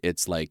third beat.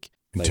 It's like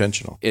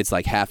intentional. It's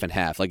like half and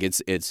half. Like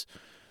it's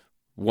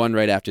one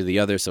right after the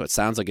other, so it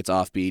sounds like it's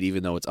offbeat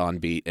even though it's on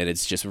beat, and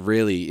it's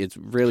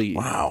really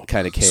wow,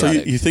 kind of chaotic.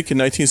 So you think in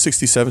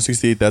 1967,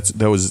 68,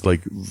 that was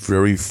like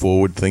very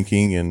forward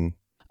thinking? And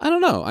I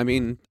don't know. I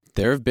mean,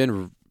 there have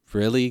been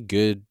really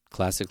good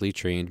classically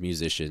trained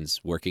musicians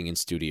working in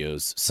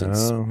studios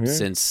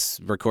since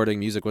recording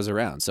music was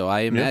around. So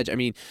I imagine, I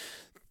mean,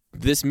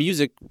 this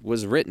music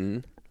was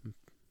written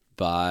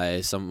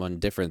by someone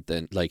different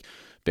than, like,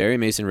 Barry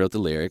Mason wrote the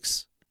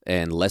lyrics,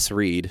 and Les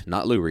Reed,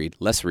 not Lou Reed,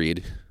 Les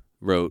Reed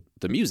wrote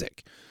the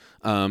music.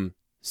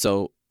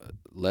 So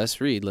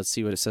Les Reed, let's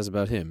see what it says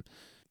about him.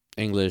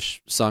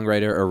 English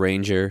songwriter,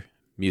 arranger,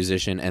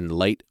 musician, and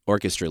light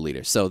orchestra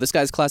leader. So this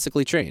guy's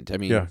classically trained. I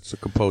mean, it's a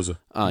composer.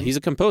 He's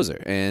a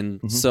composer, and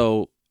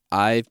so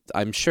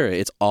I'm sure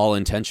it's all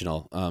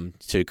intentional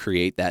to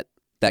create that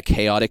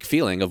chaotic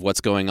feeling of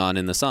what's going on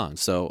in the song.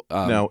 So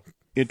now,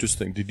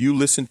 interesting. Did you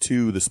listen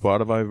to the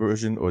Spotify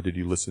version, or did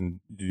you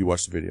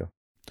watch the video?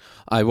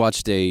 I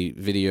watched a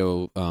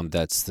video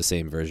that's the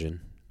same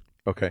version.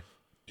 Okay.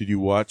 Did you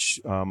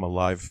watch a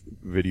live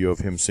video of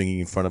him singing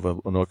in front of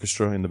an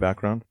orchestra in the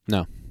background?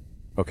 No.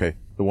 Okay.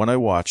 The one I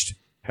watched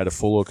had a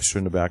full orchestra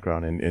in the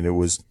background, and it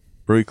was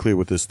very clear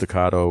with the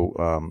staccato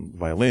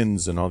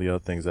violins and all the other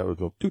things that would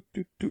go toot,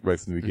 toot, toot right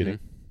from the beginning.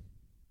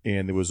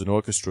 And there was an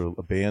orchestra,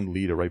 a band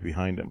leader right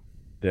behind him,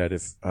 that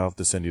I'll have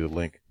to send you the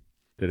link,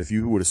 that if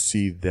you were to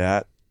see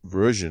that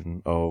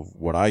version of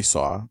what I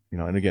saw,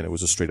 and again, it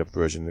was a straight up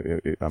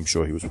version. I'm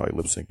sure he was probably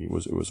lip syncing. It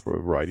was for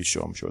a variety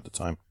show, I'm sure, at the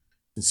time,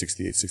 in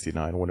 68,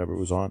 69, whenever it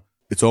was on.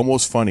 It's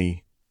almost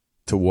funny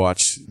to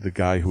watch the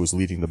guy who was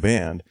leading the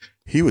band.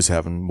 He was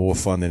having more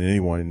fun than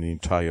anyone in the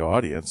entire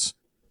audience,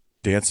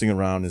 dancing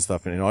around and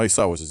stuff, and all you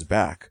saw was his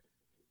back.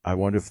 I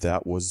wonder if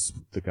that was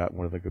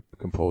one of the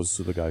composers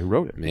of the guy who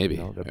wrote it. Maybe.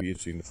 That'd be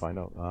interesting to find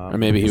out. Or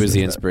maybe he was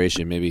the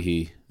inspiration. Maybe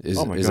he is,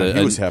 oh my is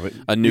God.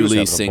 a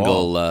newly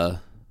single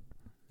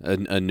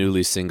a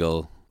newly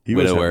single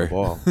widower.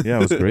 Ball. Yeah,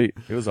 it was great.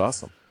 It was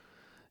awesome.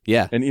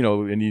 Yeah. And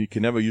you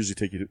can never usually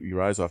take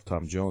your eyes off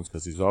Tom Jones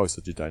because he's always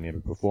such a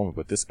dynamic performer,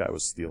 but this guy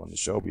was stealing the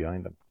show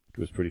behind him. It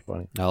was pretty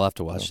funny. I'll have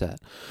to watch that.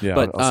 Yeah,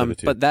 but I'll send it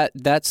to you. but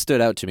that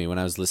stood out to me when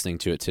I was listening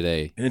to it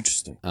today.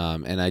 Interesting.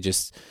 And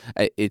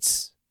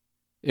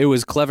it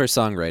was clever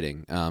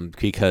songwriting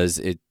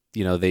because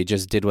they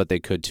just did what they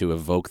could to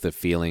evoke the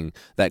feeling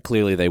that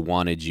clearly they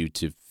wanted you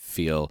to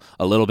feel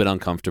a little bit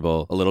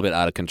uncomfortable, a little bit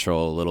out of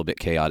control, a little bit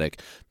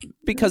chaotic,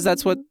 because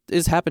that's what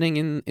is happening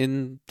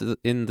in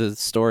the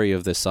story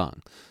of this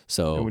song.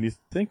 So and when you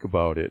think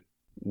about it,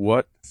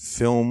 what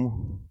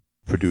film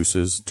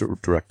producers,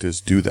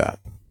 directors do that?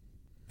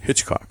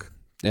 Hitchcock.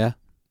 Yeah.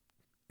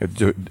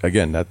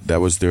 Again, that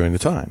was during the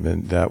time,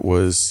 and that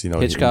was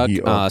Hitchcock,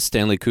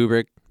 Stanley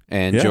Kubrick,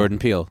 and Jordan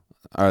Peele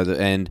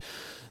and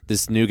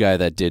this new guy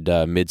that did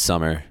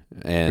Midsummer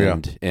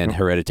and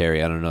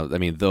Hereditary. I don't know. I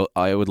mean,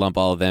 I would lump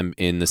all of them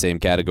in the same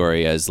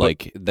category as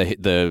like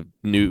the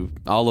new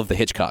all of the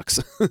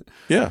Hitchcocks.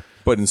 Yeah,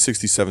 but in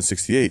 67,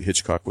 68,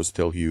 Hitchcock was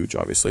still huge,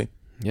 obviously.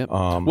 Yep.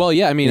 Well,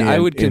 yeah. I mean, I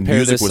would compare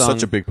music this song. was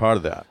such a big part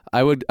of that.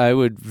 I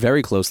would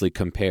very closely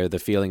compare the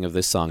feeling of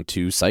this song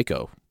to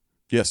Psycho.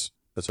 Yes,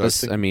 that's what I was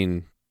thinking. I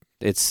mean,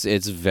 it's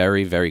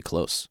very, very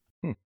close.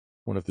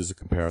 Wonder if there's a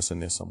comparison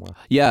there somewhere.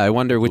 Yeah, I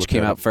wonder which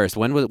came out first.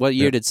 What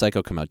year did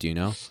Psycho come out? Do you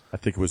know? I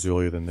think it was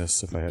earlier than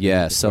this. If I had.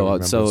 Yeah,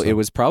 so it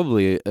was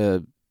probably.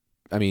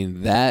 I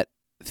mean, that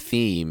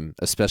theme,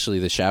 especially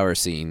the shower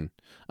scene,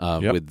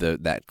 with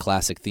that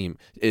classic theme,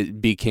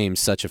 it became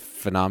such a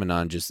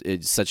phenomenon. Just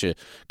it's such a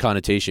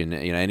connotation.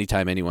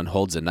 Anytime anyone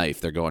holds a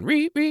knife, they're going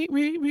re re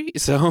re re.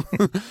 So,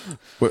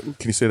 what,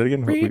 can you say that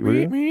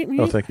again?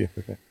 Oh, thank you.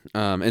 Okay.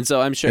 And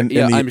so I'm sure.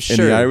 I'm sure.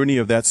 And the irony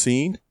of that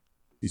scene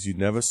is you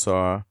never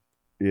saw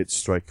it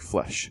strike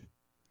flesh.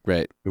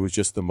 Right. It was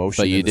just the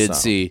motion. But you did sound.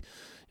 see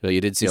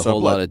a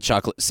whole lot of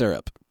chocolate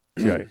syrup.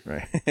 Right.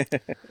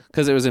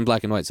 Because it was in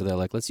black and white, so they're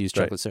like, let's use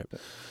chocolate syrup.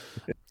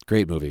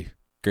 Great movie.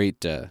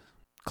 Great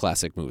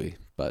classic movie.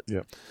 But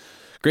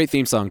great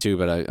theme song too,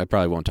 but I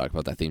probably won't talk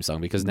about that theme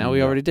song because now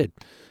we already did.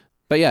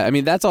 But yeah, I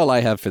mean, that's all I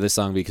have for this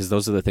song because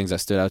those are the things that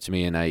stood out to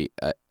me, and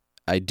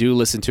I do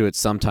listen to it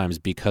sometimes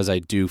because I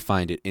do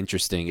find it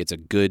interesting. It's a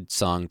good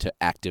song to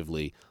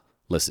actively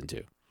listen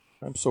to.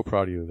 I'm so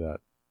proud of you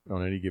that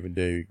on any given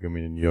day, I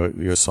mean,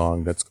 your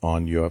song that's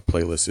on your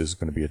playlist is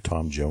going to be a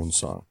Tom Jones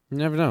song. You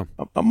never know.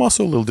 I'm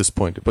also a little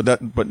disappointed,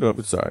 but no,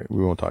 sorry,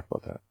 we won't talk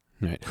about that.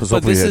 Right.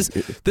 But this is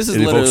it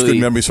literally evokes good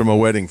memories from a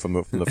wedding from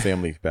the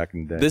family back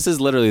in the day. This is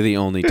literally the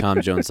only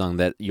Tom Jones song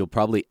that you'll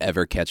probably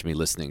ever catch me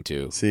listening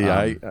to. See,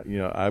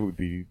 I would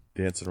be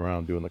dancing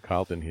around doing the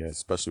Carlton here,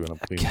 especially when I'm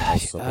cleaning the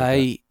house.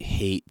 I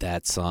hate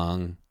that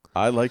song.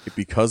 I like it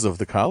because of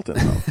the Carlton,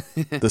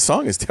 though. The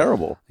song is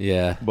terrible.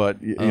 Yeah. But,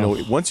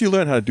 once you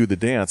learn how to do the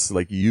dance,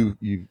 like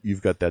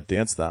you've got that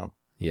dance down.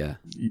 Yeah.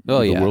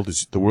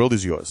 The world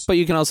is yours. But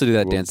you can also do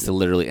that dance to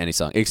literally any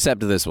song,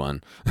 except this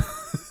one.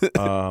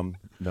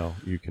 No,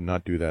 you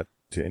cannot do that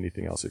to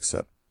anything else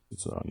except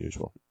it's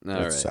unusual.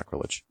 It's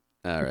sacrilege.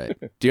 All right.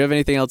 Do you have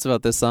anything else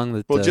about this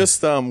song? Well,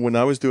 just when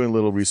I was doing a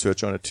little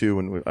research on it, too,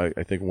 and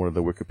I think one of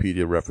the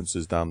Wikipedia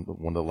references down,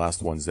 one of the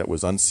last ones that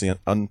was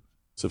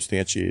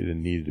unsubstantiated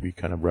and needed to be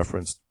kind of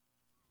referenced.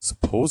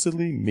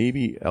 Supposedly,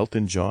 maybe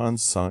Elton John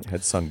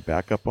had sung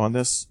backup on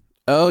this.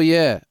 Oh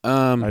yeah,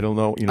 I don't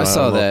know. I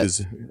saw that.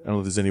 I don't know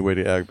if there's any way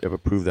to ever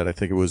prove that. I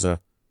think it was a,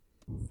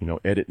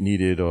 edit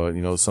needed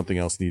or something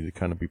else needed to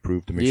kind of be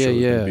proved to make sure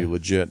it could be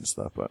legit and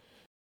stuff. But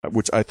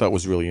which I thought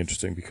was really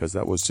interesting because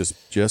that was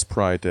just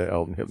prior to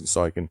Elton hitting,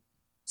 so I can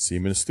see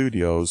him in the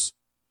studios,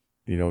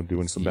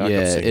 doing some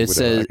backup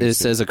singing. It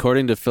says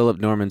according to Philip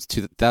Norman's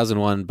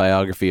 2001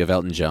 biography of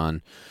Elton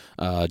John.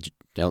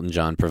 Elton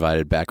John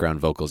provided background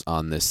vocals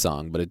on this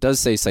song, but it does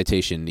say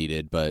citation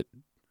needed. But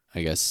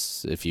I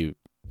guess if it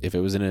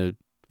was in a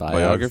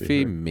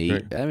biography, maybe.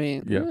 Right. I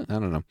mean, I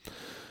don't know.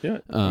 Yeah,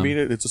 I mean,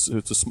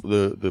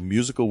 the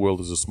musical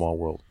world is a small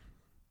world.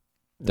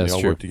 That's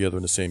true. They all work together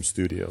in the same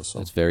studio. So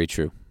that's very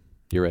true.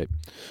 You're right.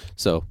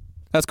 So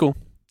that's cool.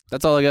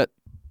 That's all I got.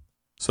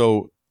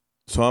 So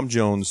Tom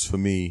Jones for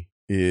me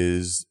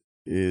is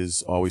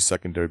always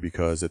secondary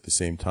because at the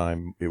same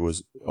time it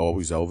was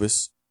always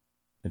Elvis.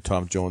 And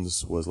Tom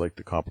Jones was like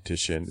the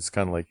competition. It's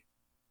kind of like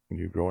when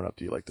you're growing up,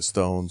 do you like the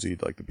Stones? Do you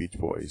like the Beach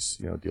Boys?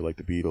 Do you like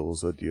the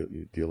Beatles? Or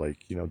do you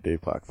like,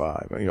 Dave Clark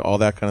 5? All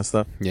that kind of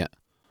stuff. Yeah.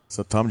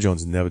 So Tom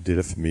Jones never did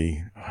it for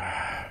me.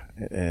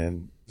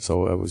 And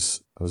so I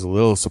was a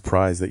little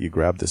surprised that you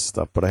grabbed this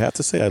stuff. But I have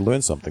to say I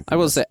learned something. I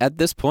will say at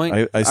this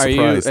point, I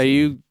surprised. Are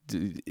you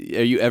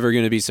ever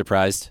going to be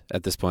surprised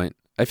at this point?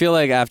 I feel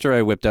like after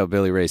I whipped out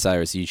Billy Ray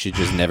Cyrus, you should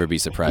just never be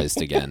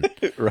surprised again.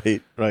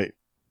 Right.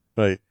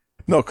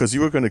 No, because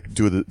you were going to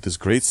do this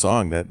great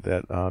song that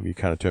you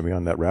kind of turned me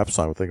on, that rap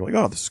song. I'm thinking like,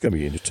 oh, this is going to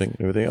be interesting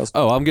and everything else.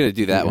 Oh, I'm going to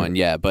do that one,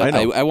 yeah. But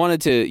I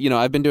wanted to,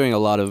 I've been doing a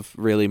lot of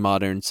really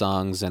modern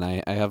songs, and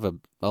I have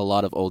a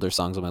lot of older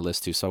songs on my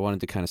list too. So I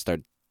wanted to kind of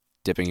start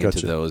dipping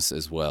into those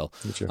as well.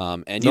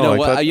 Gotcha. And you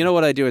know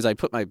what I do is I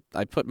put my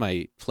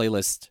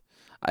playlist.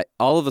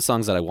 All of the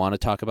songs that I want to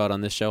talk about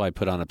on this show, I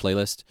put on a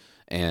playlist,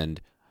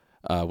 and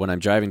when I'm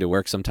driving to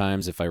work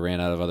sometimes, if I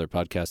ran out of other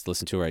podcasts to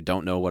listen to or I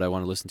don't know what I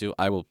want to listen to,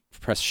 I will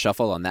press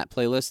shuffle on that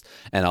playlist,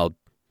 and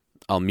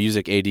I'll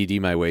music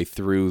ADD my way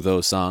through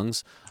those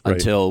songs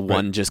until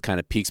one just kind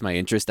of piques my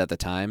interest at the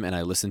time, and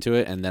I listen to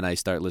it, and then I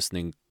start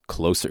listening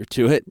closer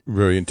to it.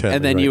 Very intently.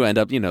 And then you end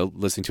up,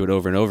 listening to it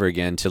over and over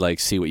again to like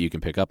see what you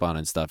can pick up on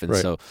and stuff. And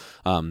so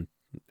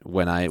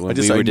when we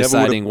were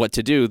deciding what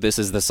to do, this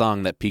is the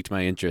song that piqued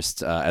my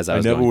interest as I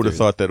was never would have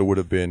thought that it would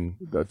have been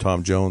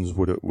Tom Jones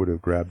would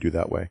have grabbed you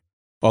that way.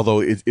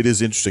 Although it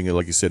is interesting,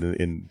 like you said,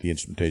 in the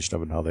instrumentation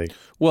of it and how they...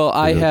 Well,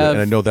 and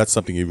I know that's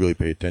something you really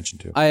pay attention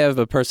to. I have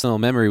a personal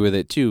memory with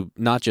it, too,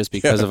 not just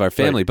because of our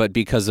family, but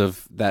because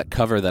of that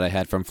cover that I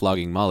had from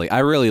Flogging Molly. I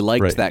really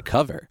liked that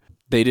cover.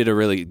 They did a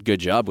really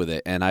good job with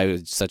it, and I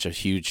was such a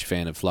huge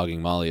fan of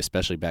Flogging Molly,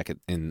 especially back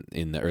in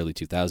the early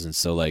 2000s.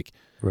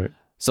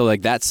 So,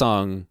 that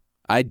song,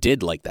 I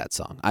did like that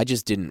song. I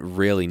just didn't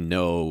really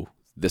know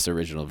this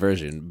original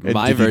version. And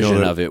my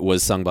version of it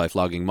was sung by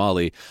Flogging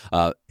Molly.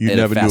 You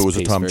never knew it was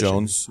a Tom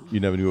Jones? You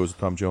never knew it was a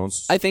Tom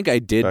Jones? I think I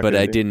did, but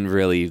I didn't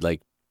really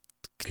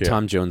care.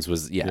 Tom Jones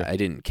was, I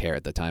didn't care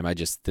at the time. I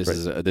just, this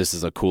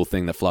is a cool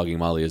thing that Flogging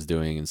Molly is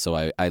doing, and so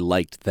I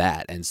liked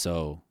that, and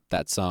so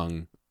that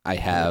song, I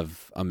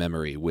have a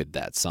memory with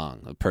that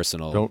song, a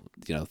personal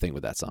thing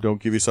with that song. Don't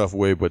give yourself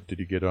away, but did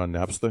you get on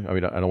Napster? I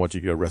mean, I don't want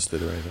you to get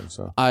arrested or anything.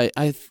 So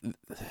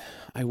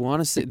I want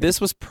to say this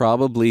was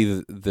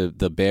probably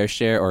the Bear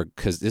Share, or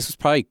this was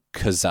probably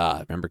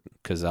Kazaa. Remember,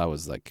 Kazaa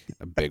was like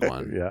a big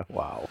one. Yeah,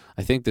 wow.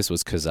 I think this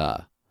was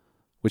Kazaa,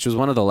 which was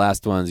one of the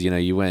last ones.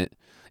 It went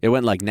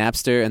like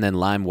Napster, and then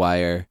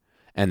LimeWire,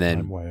 and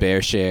then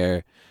Bear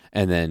Share,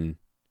 and then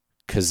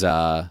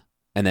Kazaa,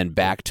 and then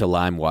back to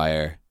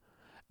LimeWire.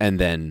 And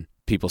then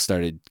people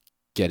started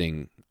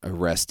getting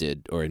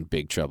arrested or in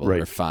big trouble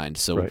or fined.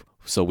 So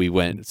we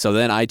went. So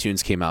then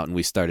iTunes came out, and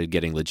we started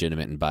getting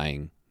legitimate and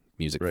buying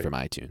music from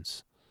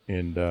iTunes.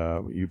 And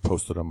you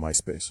posted on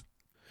MySpace.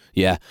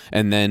 Yeah,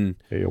 and then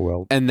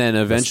AOL. And then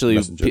eventually,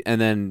 and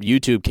then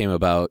YouTube came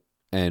about,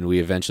 and we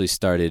eventually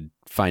started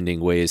finding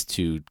ways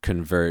to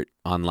convert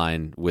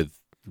online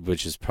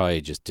which has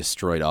probably just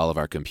destroyed all of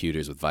our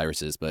computers with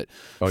viruses, but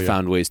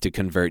found ways to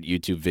convert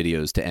YouTube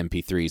videos to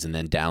MP3s and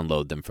then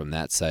download them from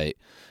that site.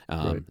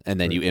 And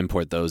then you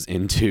import those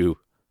into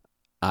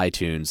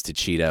iTunes to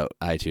cheat out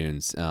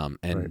iTunes.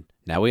 And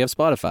now we have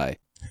Spotify.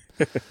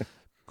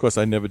 Of course,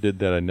 I never did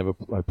that.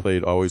 I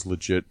played always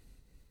legit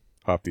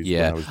copies.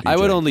 Yeah, when I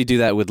would only do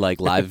that with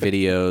like live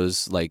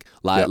videos, like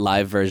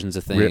live versions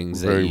of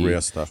things. Very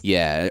rare stuff.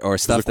 Yeah, or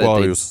stuff the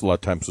quality was a lot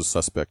of times was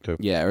suspect too.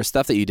 Yeah, or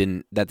stuff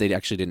that they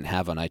actually didn't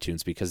have on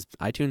iTunes because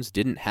iTunes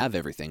didn't have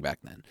everything back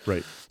then.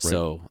 Right.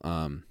 So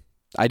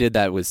I did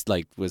that with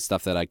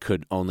stuff that I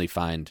could only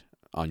find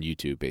on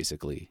YouTube,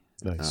 basically.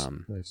 Nice.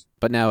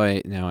 But now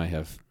I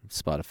have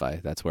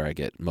Spotify. That's where I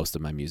get most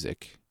of my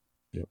music.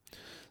 Yep.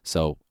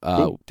 So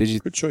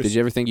Good choice. Did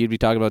you ever think you'd be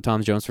talking about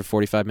Tom Jones for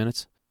 45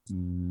 minutes?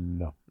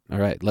 No. All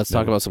right, let's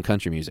talk about some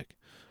country music.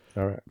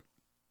 All right.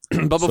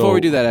 But before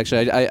we do that,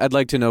 actually, I'd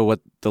like to know what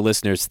the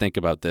listeners think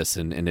about this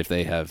and if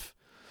they have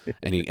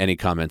any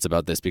comments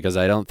about this, because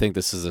I don't think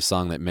this is a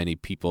song that many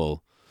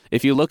people...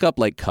 If you look up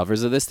like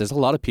covers of this, there's a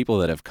lot of people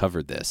that have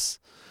covered this.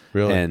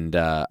 Really? And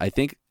I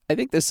think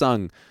this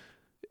song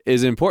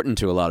is important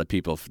to a lot of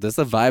people. That's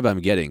the vibe I'm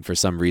getting for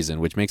some reason,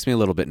 which makes me a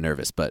little bit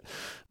nervous. But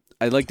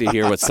I'd like to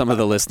hear what some of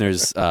the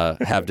listeners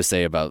have to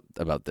say about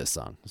this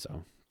song.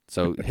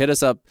 So hit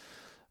us up.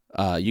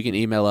 You can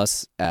email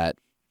us at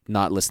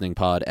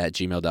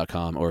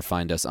notlisteningpod@gmail.com or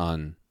find us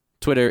on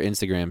Twitter,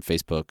 Instagram,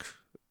 Facebook,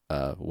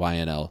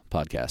 YNL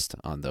podcast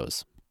on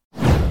those.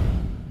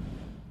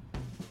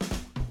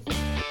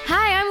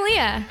 Hi, I'm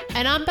Leah.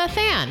 And I'm Beth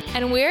Ann.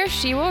 And we're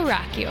She Will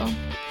Rock You.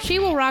 She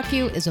Will Rock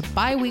You is a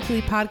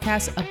bi-weekly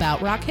podcast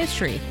about rock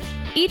history.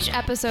 Each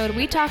episode,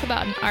 we talk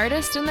about an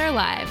artist and their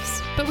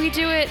lives, but we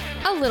do it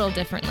a little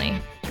differently.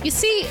 You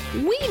see,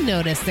 we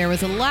noticed there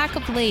was a lack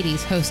of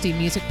ladies hosting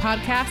music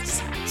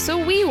podcasts, so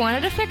we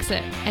wanted to fix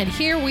it. And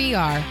here we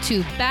are,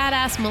 two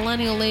badass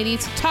millennial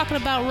ladies talking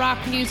about rock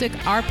music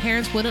our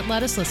parents wouldn't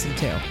let us listen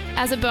to.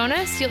 As a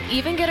bonus, you'll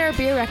even get our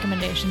beer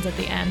recommendations at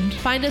the end.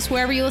 Find us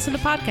wherever you listen to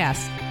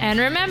podcasts. And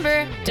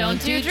remember, don't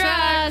do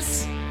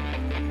drugs!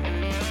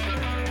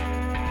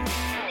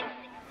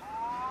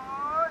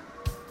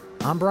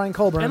 I'm Brian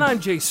Colburn. And I'm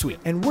Jay Sweet.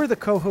 And we're the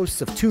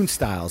co-hosts of Tune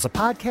Styles, a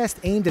podcast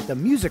aimed at the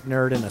music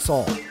nerd in us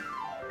all.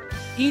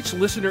 Each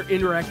listener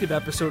interactive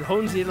episode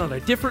hones in on a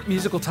different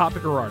musical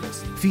topic or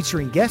artist.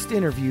 Featuring guest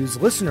interviews,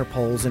 listener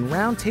polls, and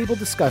roundtable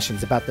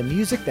discussions about the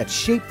music that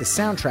shaped the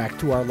soundtrack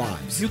to our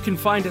lives. You can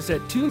find us at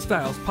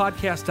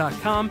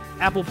TuneStylesPodcast.com,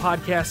 Apple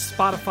Podcasts,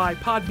 Spotify,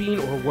 Podbean,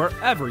 or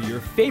wherever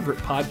your favorite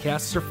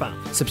podcasts are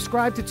found.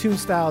 Subscribe to Tune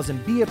Styles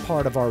and be a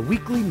part of our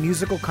weekly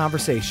musical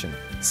conversation.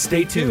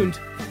 Stay tuned.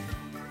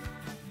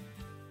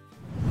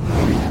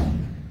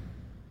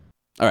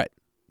 All right,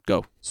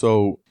 go.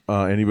 So,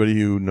 anybody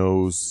who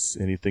knows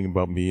anything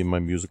about me and my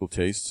musical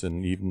tastes,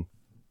 and even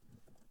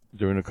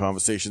during the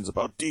conversations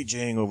about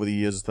DJing over the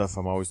years and stuff,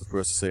 I'm always the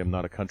first to say I'm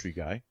not a country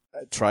guy.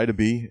 I try to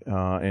be,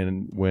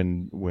 and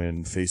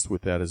when faced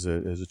with that as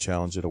a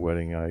challenge at a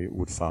wedding, I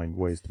would find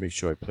ways to make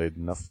sure I played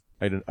enough.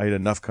 I had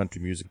enough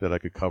country music that I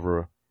could cover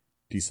a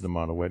decent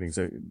amount of weddings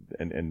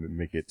and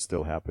make it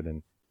still happen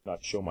and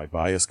not show my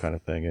bias kind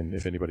of thing. And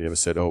if anybody ever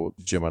said, "Oh,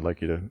 Jim, I'd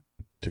like you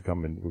to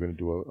come and we're going to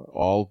do a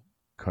all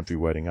country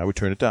wedding," I would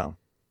turn it down.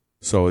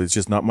 So it's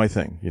just not my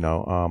thing, you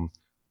know.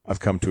 I've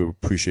come to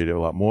appreciate it a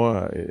lot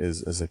more,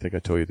 as I think I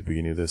told you at the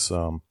beginning of this.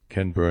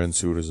 Ken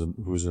Burns, who's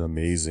an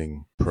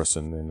amazing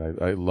person, and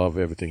I love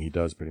everything he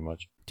does pretty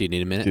much. Do you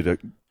need a minute?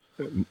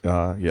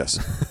 Yes.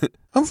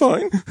 I'm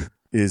fine.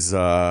 Is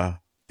the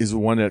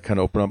one that kind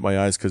of opened up my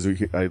eyes, because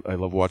I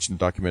love watching the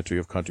documentary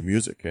of country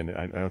music, and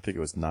I don't think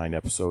it was 9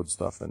 episodes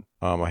stuff. And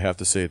I have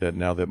to say that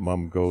now that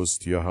Mom goes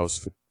to your house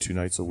for 2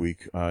 nights a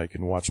week, I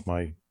can watch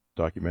my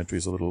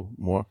documentaries a little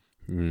more.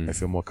 I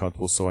feel more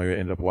comfortable, so I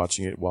ended up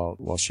watching it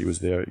while she was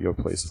there at your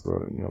place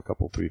for a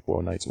couple, 3,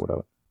 4 nights or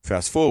whatever.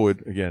 Fast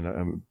forward, again,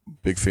 I'm a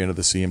big fan of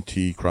the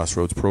CMT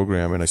Crossroads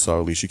program, and I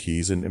saw Alicia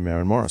Keys and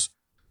Maren Morris.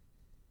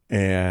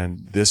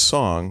 And this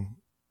song,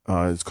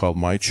 it's called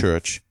My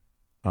Church,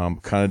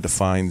 kind of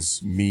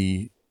defines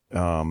me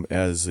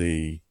as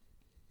a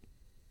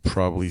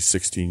probably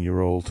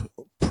 16-year-old,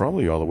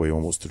 probably all the way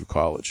almost through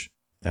college.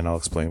 And I'll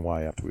explain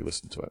why after we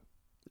listen to it.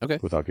 Okay.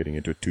 Without getting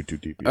into it too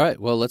deep. All right,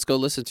 well, let's go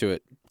listen to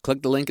it.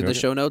 Click the link in the Okay.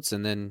 show notes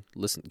and then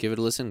give it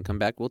a listen, come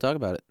back, we'll talk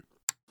about it.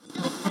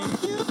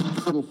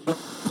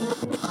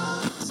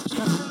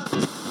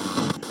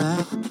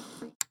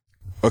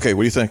 Okay,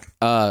 what do you think?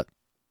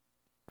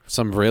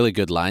 Some really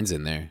good lines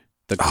in there.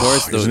 The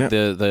chorus, isn't it?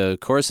 the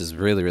chorus is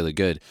really, really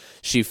good.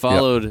 She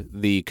followed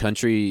the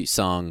country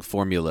song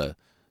formula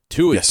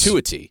to a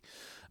T.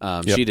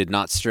 She did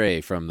not stray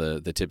from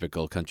the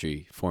typical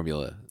country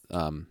formula.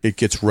 It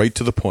gets right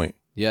to the point.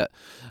 Yeah,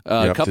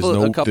 Yep, a couple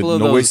there's of no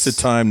those wasted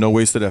time, no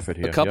wasted effort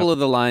here. A couple of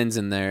the lines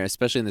in there,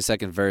 especially in the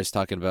second verse,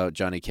 talking about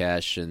Johnny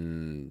Cash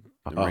and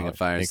Ring of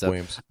Fire and Hank stuff.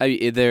 Williams.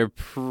 They're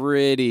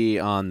pretty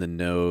on the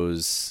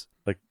nose.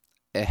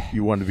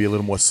 You wanted to be a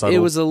little more subtle. It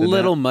was a than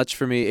little that? much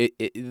for me.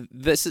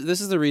 This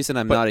is the reason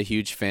I'm not a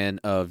huge fan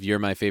of "You're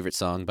My Favorite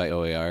Song" by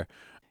OAR.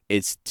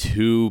 It's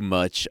too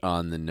much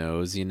on the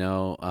nose, you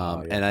know.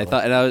 And I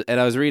thought, and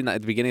I was reading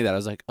at the beginning of that, I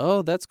was like,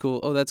 "Oh, that's cool.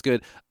 Oh, that's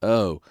good.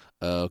 Oh,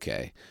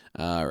 okay,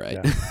 all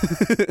right."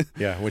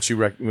 Yeah, when she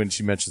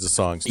mentions the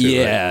songs too.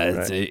 Yeah,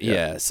 right?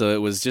 yeah. So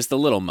it was just a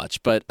little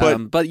much, but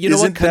you know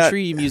what?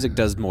 Country music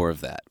does more of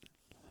that.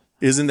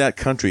 Isn't that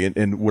country?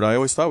 And what I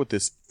always thought with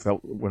this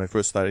felt when I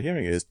first started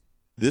hearing it is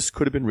this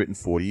could have been written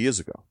 40 years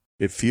ago.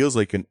 It feels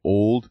like an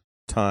old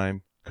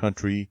time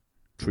country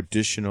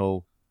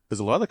traditional. There's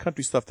a lot of the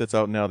country stuff that's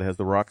out now that has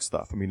the rock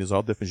stuff. I mean, there's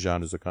all different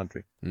genres of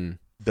country.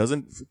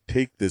 Doesn't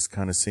take this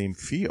kind of same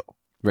feel.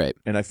 Right.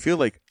 And I feel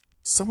like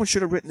someone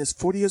should have written this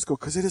 40 years ago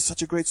because it is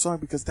such a great song,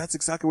 because that's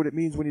exactly what it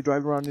means when you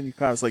drive around in your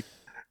car. It's like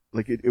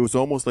it was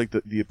almost like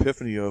the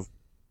epiphany of,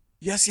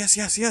 yes,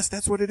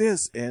 that's what it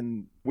is.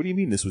 And what do you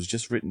mean this was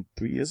just written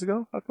 3 years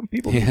ago? How come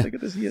people didn't think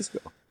of this years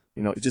ago?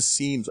 You know, it just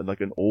seems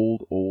like an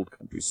old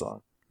country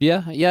song.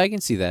 Yeah, I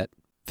can see that.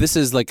 This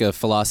is like a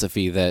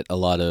philosophy that a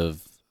lot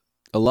of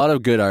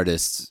good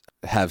artists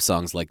have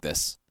songs like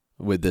this,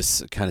 with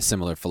this kind of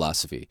similar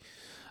philosophy.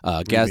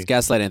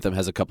 Gaslight Anthem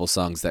has a couple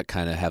songs that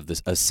kind of have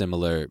a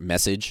similar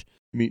message.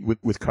 You mean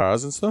with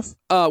cars and stuff?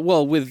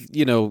 Well, with,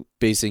 you know,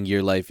 basing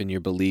your life and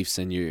your beliefs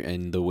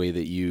and the way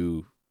that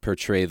you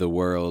portray the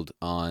world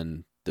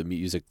on the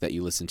music that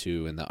you listen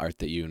to and the art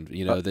that you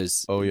know.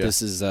 This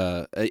is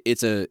I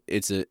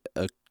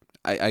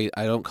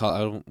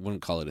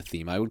wouldn't call it a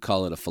theme. I would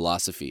call it a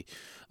philosophy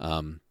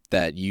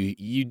that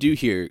you do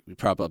hear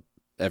prop up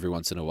every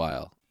once in a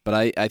while.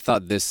 But I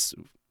thought this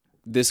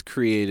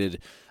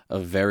created a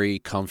very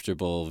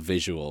comfortable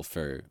visual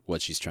for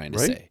what she's trying to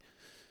say.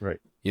 Right.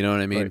 You know what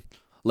I mean? Right.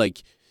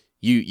 Like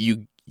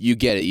you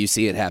get it, you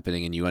see it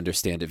happening, and you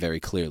understand it very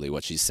clearly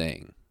what she's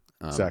saying.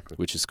 Exactly.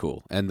 Which is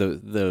cool. And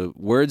the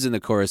words in the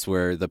chorus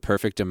were the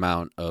perfect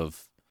amount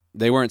of,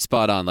 they weren't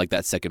spot on like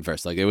that second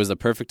verse. Like it was the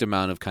perfect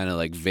amount of kind of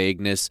like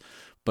vagueness,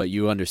 but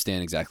you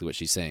understand exactly what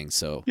she's saying.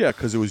 So yeah,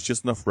 because it was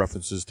just enough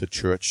references to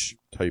church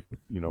type,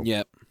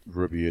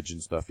 verbiage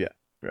and stuff. Yeah,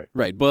 right.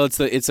 Right. Well, it's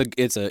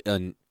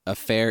a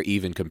fair,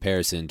 even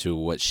comparison to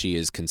what she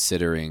is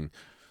considering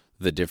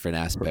the different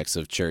aspects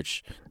of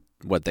church,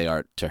 what they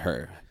are to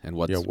her, and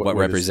what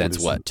represents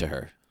what to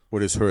her.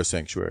 What is her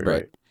sanctuary?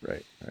 Right.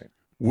 Right.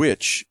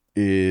 Which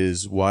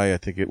is why I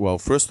think it. Well,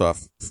 first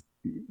off,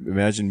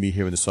 imagine me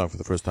hearing the song for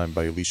the first time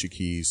by Alicia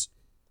Keys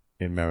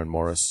and Maren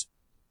Morris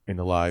in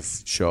the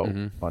live show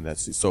on that.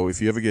 So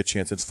if you ever get a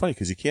chance, it's funny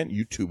because you can't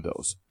YouTube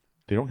those.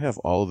 They don't have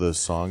all of the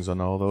songs on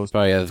all those.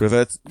 Probably have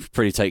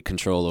pretty tight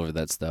control over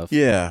that stuff.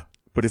 Yeah,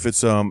 but if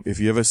it's if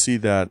you ever see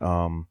that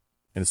and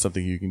it's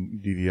something you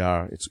can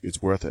DVR,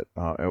 it's worth it.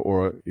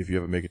 Or if you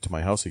ever make it to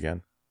my house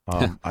again,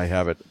 I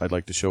have it. I'd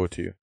like to show it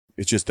to you.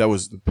 It's just that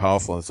was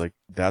powerful. It's like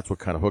that's what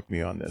kind of hooked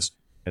me on this.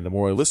 And the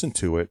more I listened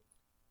to it,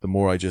 the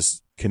more I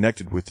just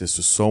connected with this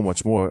so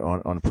much more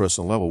on a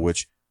personal level,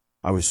 which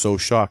I was so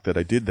shocked that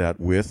I did that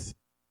with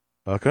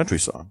a country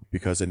song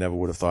because I never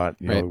would have thought,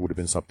 it would have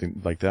been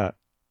something like that.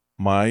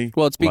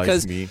 It's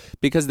because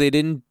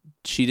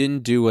she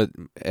didn't do what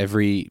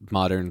every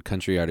modern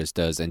country artist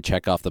does and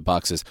check off the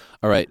boxes.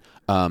 All right,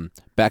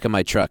 back of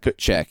my truck,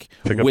 check.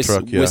 Pickup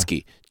truck, yeah.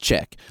 Whiskey,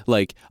 check.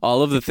 Like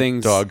all of the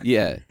things. Dog.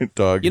 Yeah.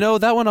 Dog.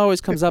 That one always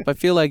comes up. I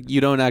feel like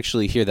you don't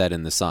actually hear that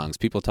in the songs.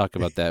 People talk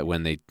about that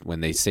when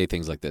they say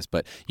things like this,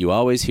 but you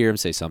always hear them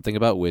say something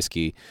about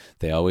whiskey.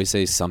 They always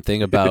say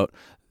something about,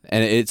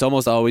 and it's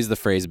almost always the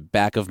phrase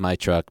 "back of my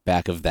truck,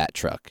 back of that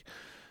truck."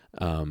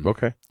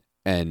 Okay.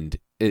 And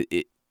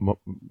it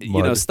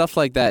Mud. stuff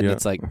like that. Yeah. And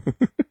it's like,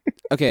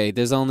 okay,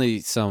 there's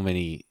only so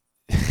many.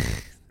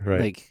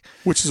 Right. Like,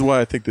 which is why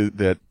I think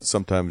that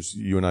sometimes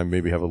you and I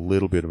maybe have a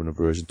little bit of an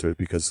aversion to it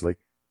because, like,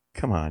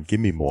 come on,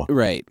 give me more.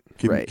 Right.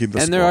 Give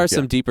us and there more. are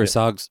some deeper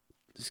songs,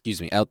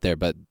 out there,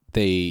 but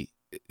they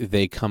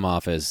come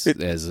off as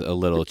a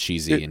little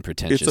cheesy and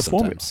pretentious it's a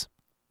sometimes.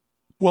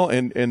 Well,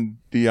 and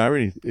the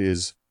irony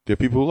is there are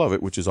people who love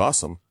it, which is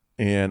awesome.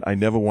 And I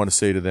never want to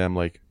say to them,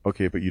 like,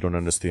 okay, but you don't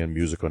understand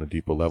music on a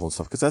deeper level and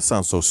stuff, because that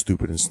sounds so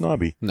stupid and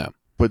snobby. No.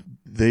 But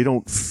they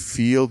don't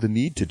feel the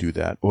need to do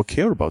that or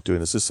care about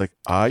doing this. It's like,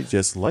 I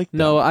just like them.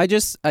 No, I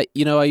used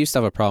to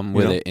have a problem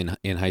with it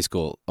in high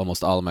school.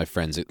 Almost all of my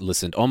friends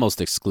listened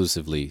almost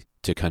exclusively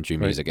to country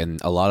music,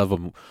 and a lot of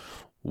them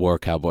wore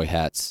cowboy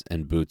hats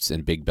and boots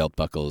and big belt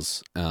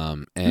buckles.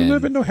 And you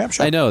live in New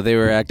Hampshire. I know, they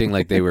were acting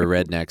like they were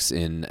rednecks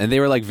and they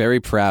were like very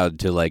proud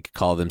to like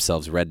call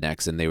themselves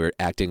rednecks, and they were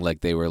acting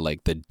like they were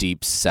like the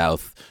deep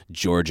South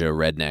Georgia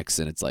rednecks,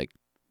 and it's like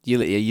you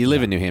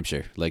live in New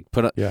Hampshire. Like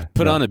put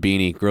on a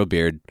beanie, grow a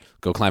beard,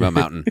 go climb a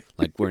mountain.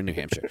 Like we're in New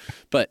Hampshire.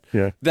 But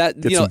that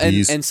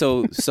and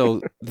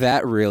so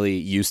that really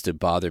used to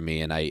bother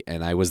me, and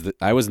I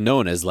was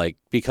known as, like,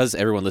 because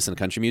everyone listened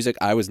to country music,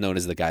 I was known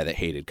as the guy that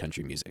hated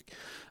country music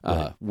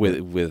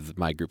with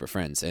my group of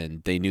friends,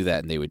 and they knew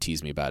that and they would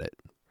tease me about it.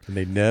 And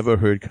they never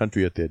heard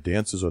country at their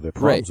dances or their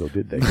proms, or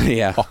did they?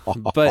 Yeah.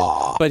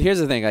 But here's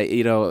the thing.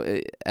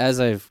 As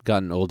I've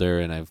gotten older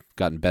and I've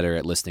gotten better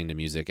at listening to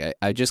music,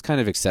 I just kind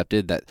of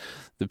accepted that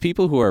the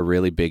people who are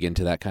really big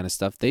into that kind of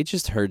stuff, they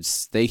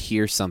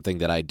hear something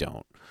that I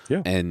don't.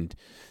 Yeah. And,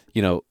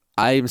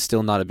 I'm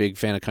still not a big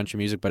fan of country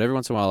music, but every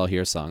once in a while I'll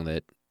hear a song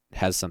that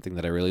has something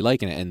that I really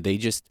like in it, and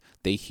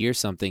they hear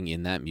something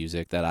in that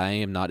music that I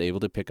am not able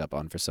to pick up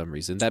on for some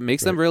reason that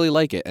makes them really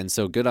like it. And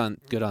so good on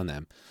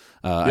them.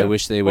 I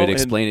wish they would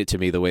explain it to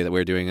me the way that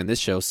we're doing in this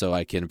show so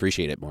I can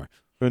appreciate it more.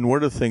 And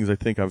one of the things I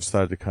think I've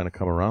started to kind of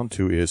come around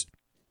to is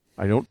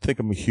I don't think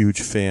I'm a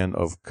huge fan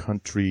of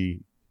country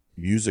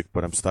music,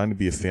 but I'm starting to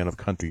be a fan of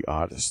country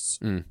artists.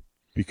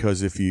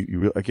 Because if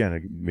you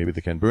again, maybe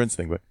the Ken Burns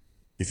thing, but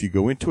if you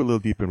go into it a little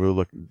deeper and really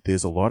look,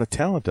 there's a lot of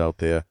talent out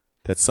there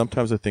that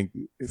sometimes I think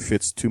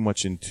fits too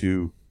much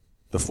into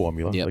the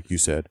formula, like you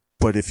said.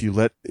 But if you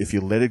let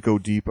it go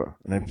deeper,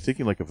 and I'm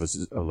thinking like of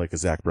a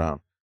Zach Brown,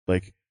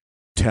 like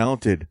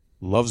talented,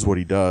 loves what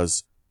he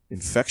does,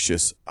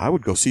 infectious, I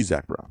would go see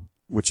Zach Brown,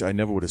 which I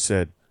never would have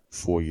said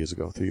 3 or 4 years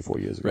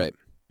ago. Right.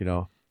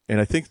 And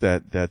I think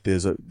that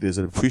there's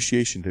an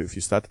appreciation to, if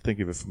you start to think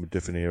of it from a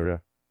different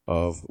area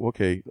of,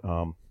 okay,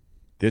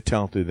 they're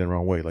talented in their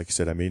own way. Like you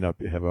said, I may not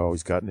have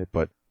always gotten it,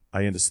 but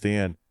I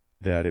understand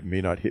that it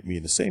may not hit me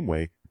in the same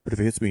way, but if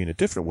it hits me in a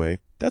different way,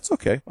 that's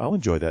okay. I'll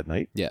enjoy that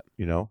night. Yeah.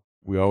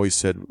 We always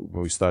said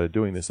when we started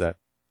doing this that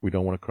we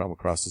don't want to come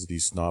across as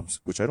these snobs,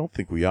 which I don't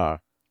think we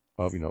are,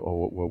 of,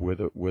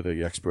 we're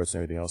the experts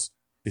and everything else.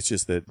 It's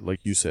just that, like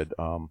you said,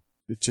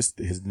 it just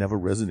has never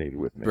resonated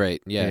with me.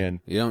 Right. Yeah. And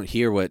you don't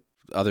hear what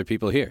other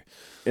people hear.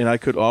 And I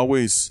could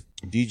always,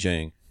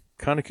 DJing,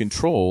 kind of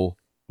control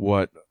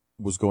what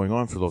was going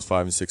on for those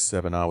 5 and 6,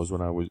 7 hours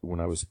when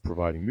I was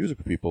providing music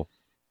for people.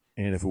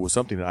 And if it was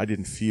something that I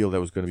didn't feel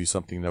that was going to be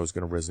something that was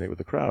going to resonate with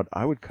the crowd,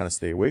 I would kind of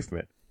stay away from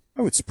it.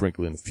 I would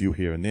sprinkle in a few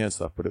here and there and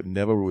stuff, but it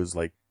never was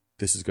like,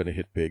 this is going to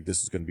hit big,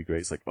 this is going to be great.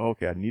 It's like,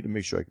 okay, I need to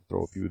make sure I can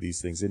throw a few of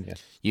these things in here.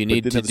 You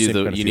need to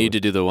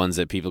do the ones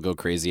that people go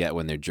crazy at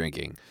when they're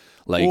drinking,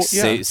 like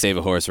Save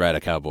a Horse, Ride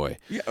a Cowboy.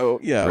 Yeah,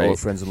 right. Or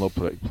Friends in Low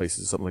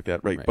Places, something like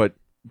that, right?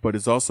 But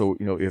it's also,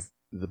 if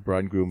the bride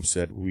and groom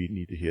said we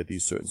need to hear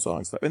these certain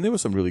songs, and there were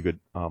some really good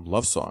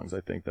love songs,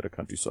 I think, that are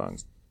country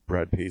songs.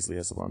 Brad Paisley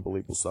has some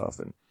unbelievable stuff,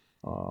 and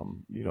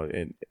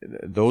and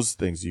those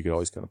things you could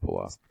always kind of pull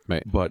off.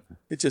 Right. But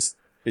it just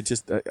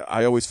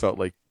I always felt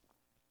like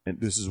and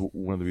this is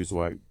one of the reasons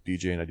why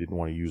DJ and I didn't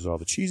want to use all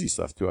the cheesy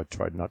stuff too. I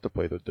tried not to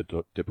play the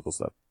typical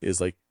stuff. Is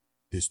like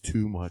there's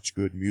too much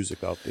good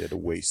music out there to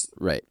waste.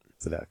 Right.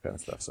 For that kind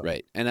of stuff. So.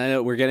 Right. And I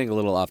know we're getting a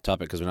little off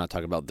topic because we're not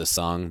talking about this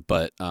song,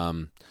 but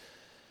I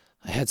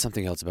had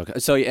something else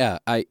about. So yeah,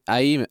 I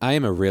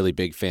am a really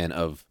big fan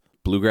of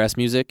bluegrass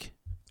music.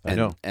 And,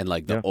 I know. And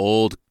like the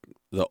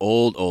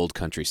old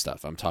country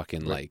stuff. I'm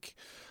talking like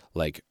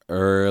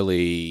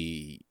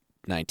early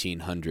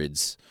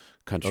 1900s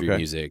country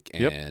music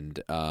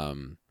and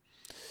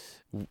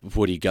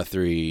Woody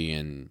Guthrie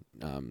and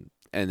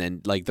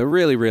then like the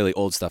really, really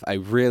old stuff. I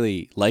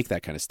really like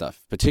that kind of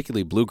stuff,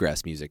 particularly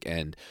bluegrass music.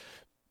 And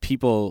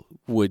people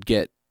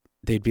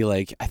they'd be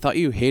like, I thought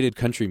you hated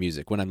country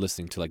music when I'm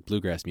listening to like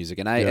bluegrass music.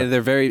 And and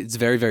it's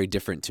very, very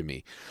different to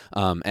me.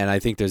 And I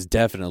think there's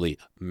definitely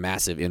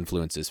massive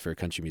influences for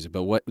country music.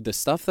 But the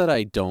stuff that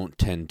I don't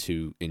tend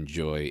to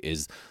enjoy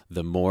is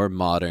the more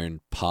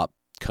modern pop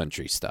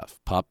country stuff,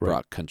 pop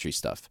rock country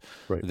stuff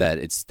that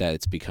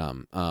it's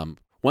become.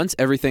 Once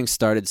everything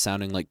started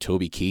sounding like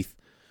Toby Keith,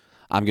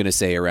 I'm going to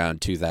say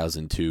around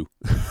 2002,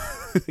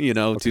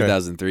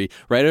 2003,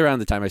 right around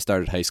the time I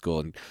started high school.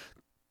 And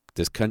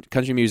this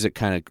country music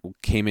kind of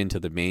came into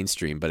the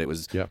mainstream, but it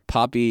was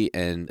poppy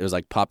and it was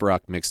like pop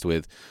rock mixed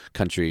with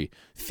country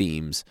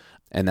themes.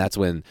 And that's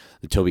when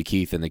the Toby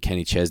Keith and the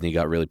Kenny Chesney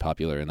got really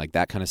popular and like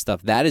that kind of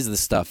stuff. That is the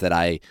stuff that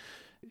I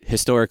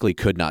historically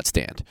could not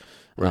stand.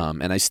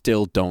 And I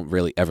still don't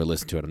really ever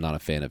listen to it. I'm not a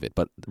fan of it.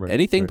 But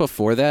anything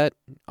before that,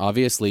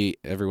 obviously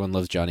everyone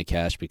loves Johnny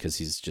Cash because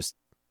he's just,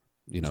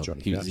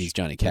 he's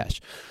Johnny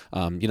Cash.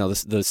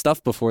 The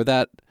stuff before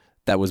that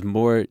was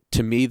more,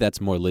 to me, that's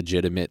more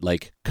legitimate,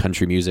 like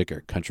country music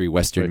or country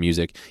western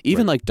music.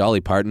 Even like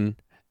Dolly Parton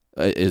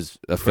is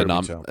a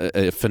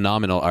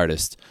phenomenal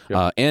artist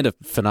and a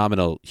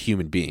phenomenal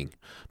human being,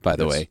 by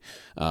the way.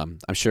 I'm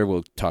sure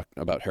we'll talk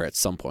about her at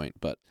some point,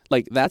 but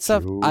like that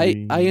stuff,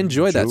 I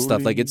enjoy that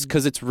stuff. Like it's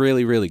because it's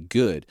really, really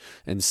good.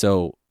 And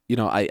so,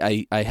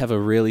 I have a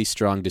really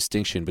strong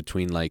distinction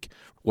between like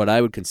what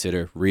I would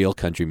consider real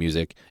country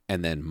music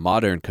and then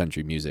modern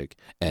country music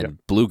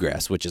and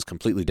bluegrass, which is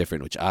completely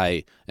different, which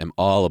I am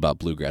all about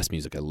bluegrass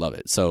music. I love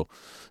it. So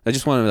I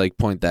just want to like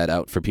point that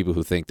out for people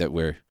who think that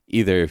we're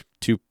either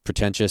too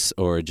pretentious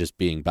or just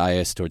being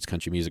biased towards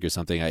country music or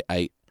something.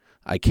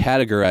 I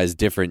categorize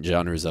different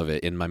genres of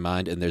it in my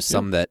mind, and there's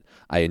some that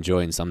I enjoy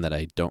and some that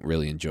I don't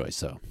really enjoy.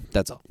 So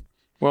that's all.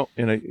 Well,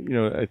 and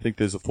I think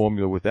there's a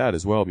formula with that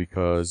as well,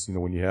 because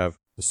when you have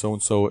the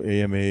so-and-so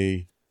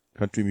AMA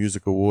Country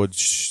Music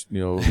Awards,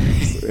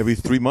 every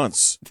 3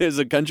 months. There's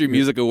a Country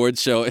Music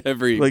Awards show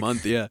every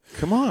month, yeah.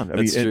 Come on.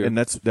 And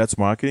that's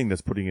marketing,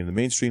 that's putting it in the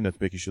mainstream,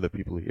 that's making sure that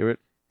people hear it.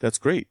 That's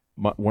great.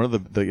 One of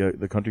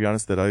the country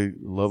artists that I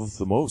love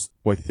the most,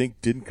 who I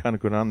think didn't kind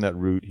of go down that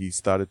route, he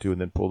started to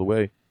and then pulled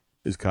away,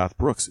 is Garth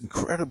Brooks.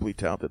 Incredibly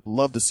talented.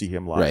 Love to see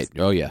him live. Right.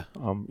 Oh, yeah.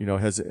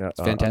 Has an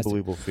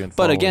unbelievable fan following.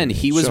 But again,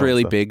 he was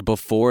really big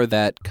before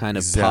that kind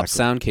of pop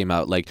sound came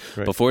out. Like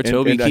before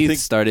Toby Keith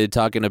started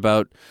talking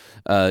about,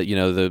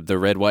 the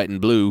red, white,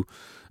 and blue,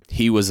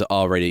 he was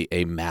already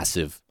a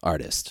massive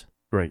artist.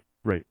 Right.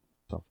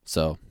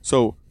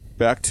 So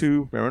back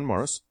to Maren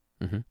Morris.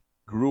 Mm-hmm.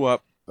 Grew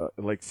up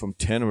like from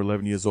 10 or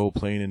 11 years old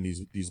playing in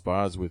these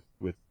bars with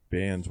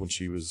bands when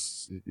she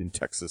was in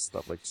Texas,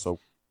 stuff like so.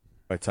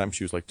 By the time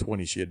she was like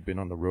 20, she had been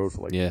on the road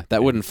for like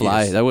that wouldn't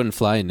fly. That wouldn't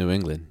fly in New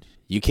England.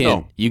 You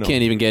can't can't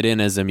even get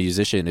in as a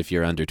musician if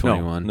you're under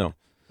 21.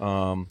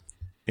 No.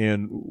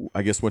 And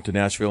I guess went to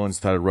Nashville and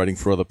started writing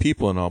for other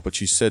people and all. But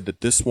she said that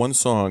this one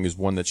song is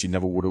one that she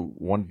never would have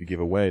wanted to give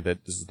away.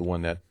 That this is the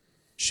one that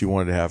she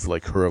wanted to have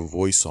like her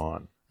voice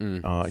on.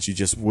 She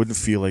just wouldn't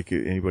feel like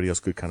anybody else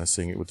could kind of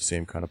sing it with the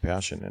same kind of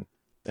passion.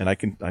 And I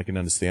can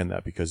understand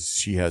that because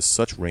she has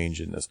such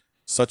range in this,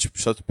 such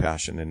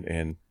passion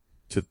and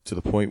to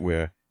the point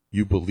where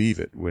you believe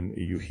it when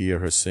you hear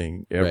her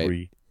sing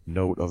every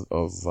note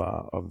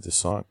of the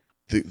song.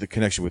 The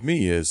connection with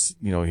me is,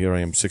 here I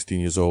am, 16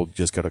 years old,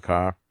 just got a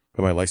car,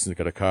 got my license,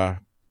 got a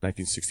car,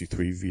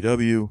 1963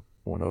 VW,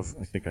 one of,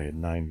 I think I had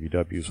 9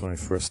 VWs when I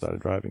first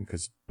started driving,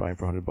 because buy them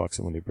for $100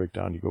 and when they break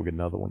down, you go get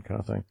another one kind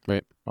of thing.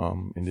 Right.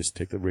 And just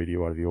take the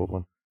radio out of the old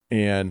one.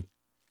 And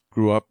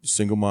grew up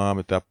single mom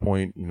at that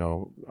point,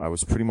 I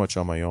was pretty much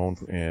on my own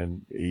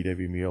and ate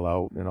every meal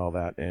out and all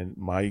that. And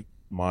my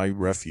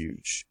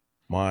refuge,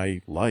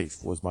 my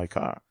life was my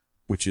car,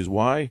 which is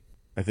why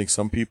I think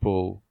some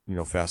people,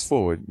 fast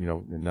forward,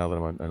 now that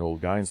I'm an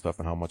old guy and stuff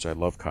and how much I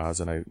love cars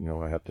and I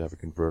have to have a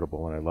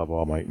convertible and I love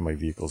all my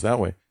vehicles that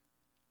way.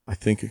 I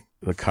think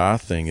the car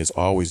thing has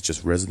always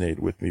just resonated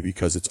with me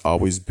because it's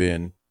always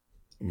been,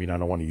 I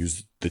don't want to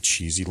use the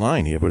cheesy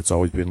line here, but it's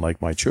always been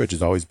like my church.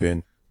 It's always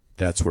been,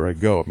 that's where I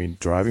go.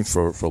 Driving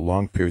for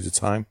long periods of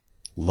time,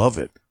 love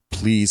it.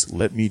 Please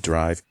let me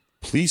drive.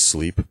 Please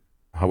sleep.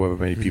 However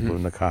many people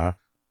in the car,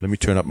 let me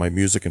turn up my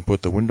music and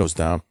put the windows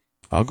down.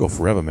 I'll go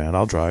forever, man.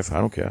 I'll drive. I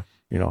don't care.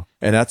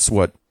 And that's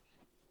what,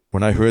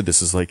 when I heard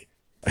this, is like,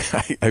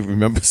 I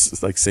remember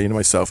like saying to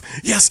myself,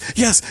 yes,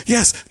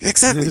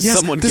 exactly, yes,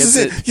 Someone this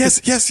gets is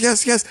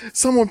it. Yes.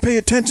 Someone pay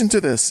attention to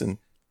this. And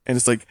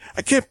it's like,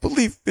 I can't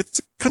believe it's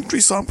a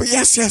country song, but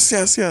yes.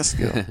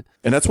 You know?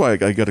 And that's why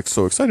I got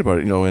so excited about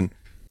it, and,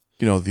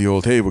 the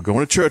old, hey, we're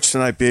going to church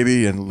tonight,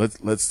 baby, and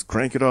let's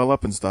crank it all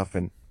up and stuff.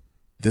 And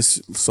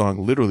this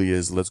song literally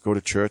is, let's go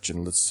to church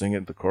and let's sing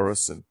it, the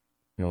chorus. And,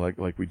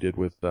 like we did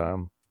with,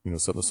 some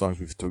of the songs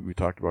we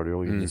talked about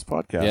earlier in this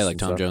podcast. Yeah, like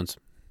Tom Jones.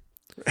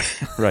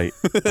 Right.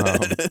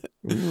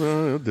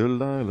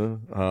 Delilah.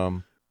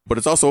 But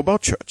it's also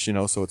about church,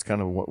 so it's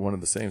kind of one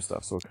of the same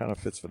stuff. So it kind of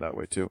fits for that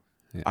way too.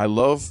 Yeah. I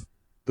love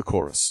the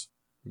chorus.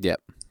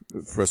 Yep.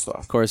 First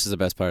off, Chorus is the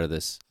best part of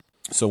this.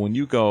 So when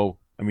you go,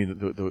 I mean,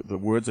 the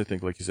words, I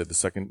think, like you said, the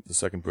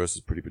second verse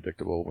is pretty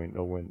predictable. We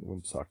know when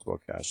it talks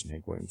about Cash and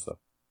Hank Williams stuff,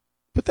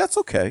 but that's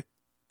okay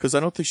because I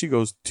don't think she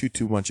goes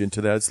too much into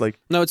that. It's like,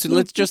 no, it's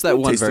just that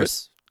one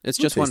verse. It's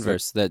We'll just one taste it.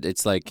 verse that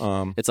it's like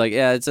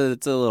yeah, it's a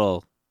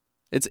little,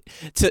 it's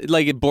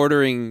like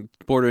bordering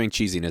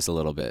cheesiness a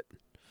little bit.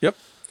 Yep.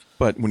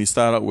 But when you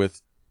start out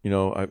with,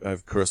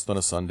 I've cursed on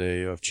a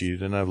Sunday, I've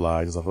cheated and I've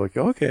lied and stuff, like,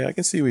 okay, I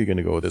can see where you're going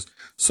to go with this.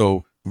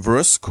 So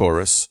verse,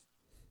 chorus,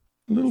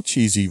 a little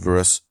cheesy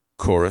verse,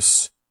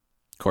 chorus.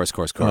 Chorus.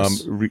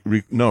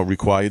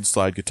 Required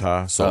slide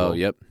guitar solo. Oh,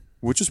 yep.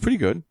 Which is pretty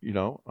good,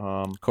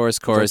 Chorus,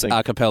 so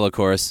a cappella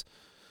chorus.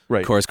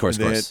 Right.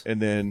 Chorus.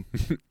 And then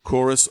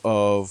chorus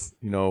of,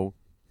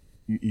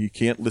 you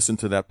can't listen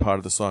to that part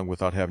of the song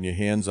without having your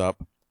hands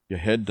up, your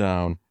head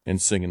down, and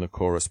singing the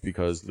chorus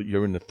because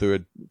you're in the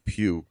third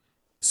pew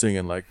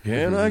singing like,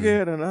 can I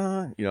get an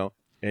eye?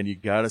 And you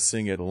got to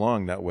sing it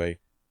along that way.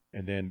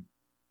 And then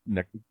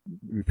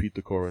repeat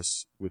the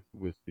chorus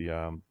with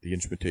the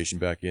instrumentation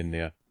back in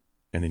there,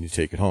 and then you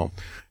take it home.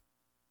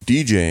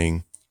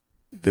 DJing,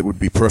 that would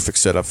be perfect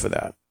setup for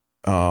that.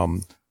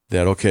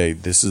 That, okay,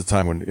 this is the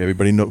time when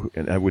everybody know,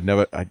 and I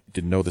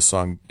didn't know the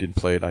song, didn't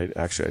play it. I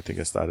think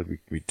I started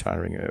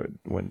retiring it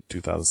when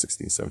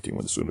 2016, 17,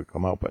 when this would have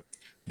come out, but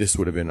this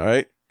would have been, all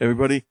right,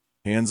 everybody,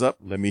 hands up,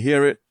 let me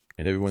hear it,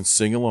 and everyone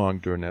sing along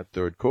during that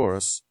third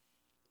chorus,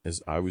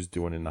 as I was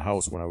doing in the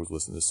house when I was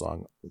listening to the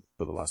song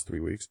for the last 3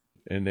 weeks.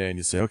 And then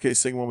you say, okay,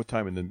 sing one more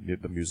time, and then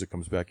the music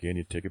comes back in,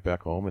 you take it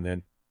back home, and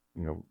then,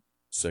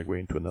 segue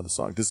into another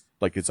song. This,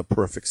 like, it's a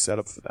perfect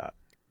setup for that.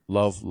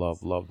 Love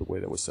the way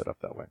that was set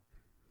up that way.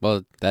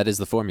 Well, that is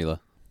the formula.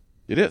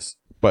 It is.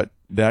 But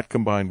that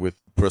combined with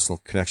personal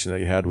connection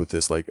that you had with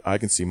this, like, I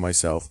can see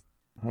myself,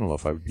 I don't know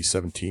if I would be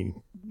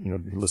 17,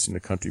 listening to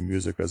country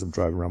music as I'm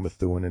driving around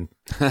Methuen and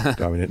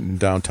driving it in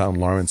downtown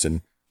Lawrence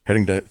and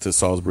heading to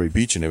Salisbury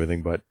Beach and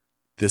everything. But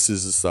this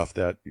is the stuff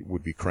that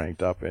would be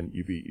cranked up, and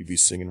you'd be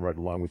singing right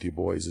along with your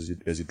boys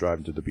as you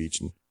drive to the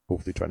beach and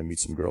hopefully try to meet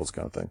some girls,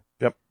 kind of thing.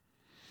 Yep.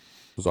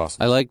 It was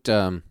awesome. I liked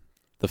the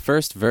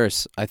first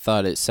verse. I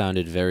thought it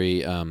sounded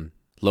very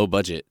low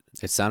budget.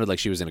 It sounded like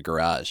she was in a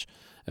garage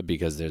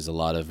because there's a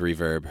lot of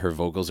reverb. Her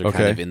vocals are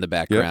kind of in the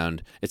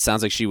background. Yep. It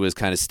sounds like she was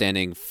kind of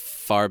standing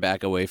far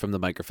back away from the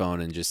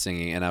microphone and just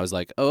singing. And I was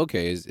like, oh,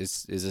 okay, is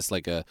this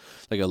like a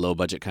low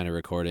budget kind of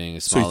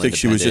recording? So you think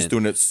she was just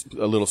doing it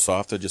a little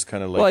softer, just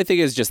kind of like? Well, I think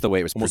it's just the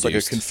way it was almost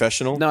produced. Like a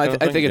confessional. No, I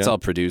think it's all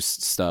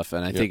produced stuff,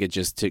 and I think it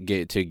just to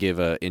give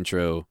a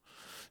intro.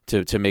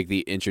 To make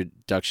the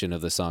introduction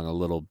of the song a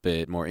little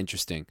bit more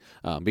interesting,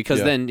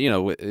 because then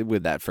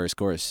with that first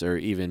chorus, or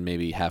even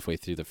maybe halfway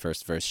through the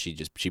first verse,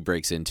 she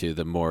breaks into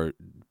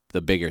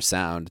the bigger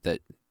sound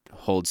that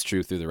holds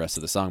true through the rest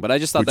of the song. But I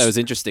just thought that was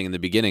interesting in the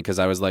beginning because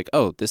I was like,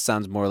 oh, this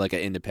sounds more like an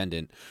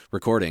independent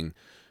recording,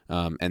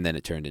 and then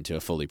it turned into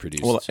a fully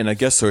produced. Well, and I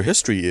guess her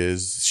history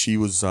is she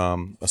was a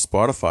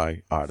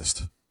Spotify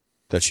artist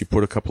that she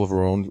put a couple of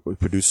her own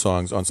produced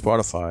songs on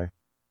Spotify,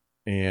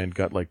 and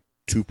got like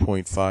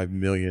 2.5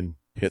 million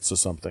hits or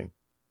something,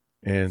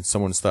 and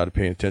someone started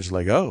paying attention,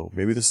 like, oh,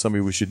 maybe this is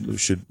somebody we should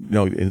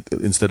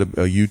instead of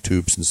a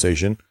YouTube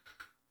sensation,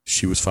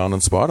 she was found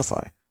on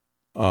Spotify.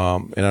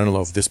 And I don't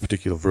know if this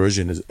particular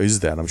version is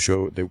that. I'm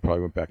sure they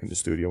probably went back in the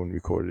studio and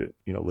recorded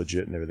it,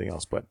 legit and everything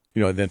else. But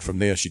and then from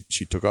there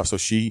she took off. So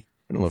I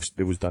don't know if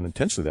it was done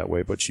intentionally that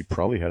way, but she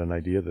probably had an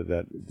idea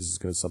that this is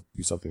going to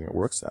be something that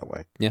works that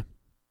way. Yeah.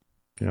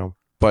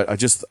 But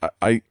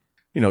I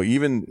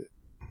even.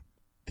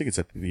 I think it's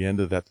at the end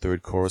of that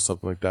third chorus,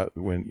 something like that,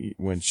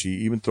 when she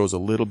even throws a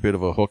little bit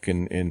of a hook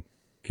in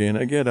 "Can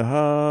I get a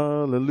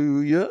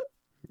hallelujah?"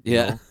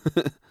 Yeah,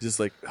 just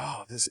like,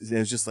 oh, it's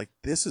just like,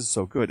 this is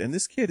so good. And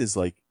this kid is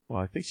like, well,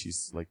 I think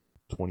she's like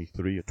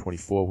 23 or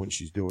 24 when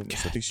she's doing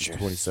this. I think she's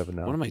 27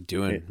 now. What am I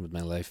doing with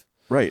my life?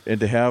 Right, and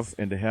to have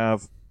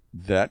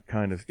that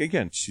kind of,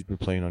 again, she's been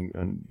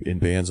playing in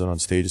bands and on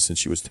stages since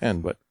she was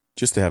 10, but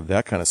just to have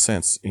that kind of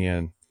sense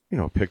and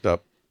picked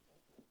up.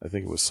 I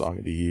think it was Song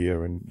of the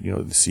Year and,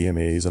 the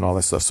CMAs and all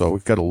that stuff. So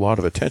it got a lot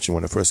of attention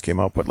when it first came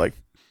out. But, like,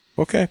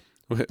 okay.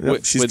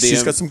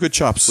 She's got some good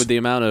chops. With the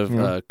amount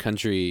of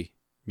country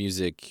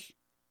music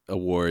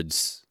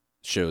awards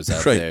shows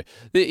out there,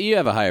 you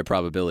have a higher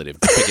probability of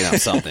picking out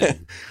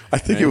something. I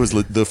think it was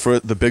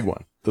the big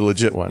one, the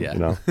legit one, Yeah. you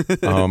know,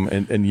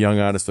 and young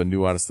artist or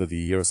new artist of the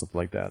year or something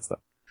like that stuff.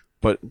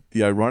 But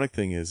the ironic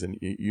thing is, and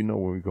you know,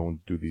 when we go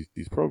and do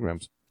these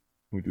programs,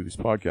 when we do these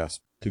podcasts,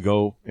 to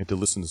go and to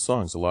listen to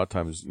songs, a lot of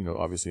times, you know,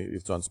 obviously if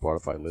it's on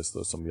Spotify list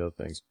or some of the other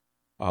things,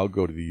 I'll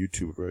go to the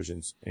YouTube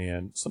versions,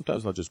 and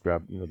sometimes I'll just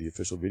grab, you know, the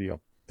official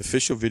video. The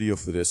official video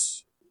for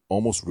this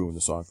almost ruined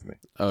the song for me.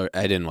 Oh,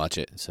 I didn't watch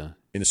it, so.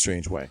 In a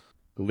strange way.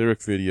 The lyric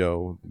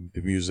video,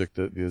 the music,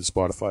 the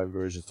Spotify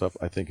version stuff,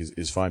 I think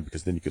is fine,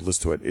 because then you could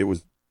listen to it. It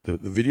was the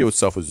video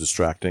itself was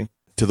distracting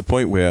to the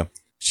point where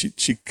she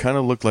kind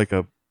of looked like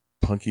a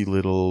punky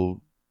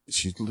little.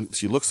 She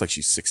looks like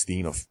she's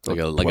 16 or like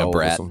a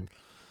brat.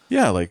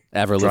 Yeah, like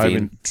Avril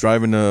Lavigne.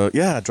 driving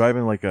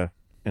like a.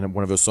 And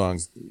one of her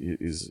songs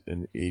is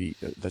an 80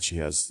 that she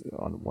has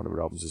on one of her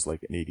albums is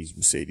like an 80s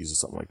Mercedes or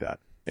something like that.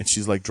 And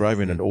she's like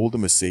driving an older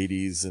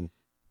Mercedes and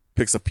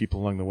picks up people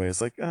along the way. It's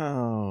like,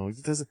 oh,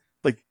 it doesn't,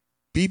 like,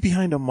 be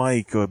behind a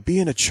mic or be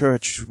in a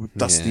church with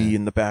Dusty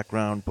in the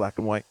background, black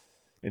and white.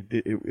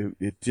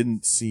 It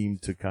didn't seem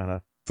to kind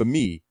of, for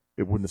me,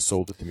 it wouldn't have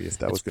sold it to me if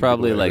that was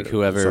probably like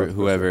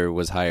whoever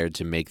was hired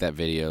to make that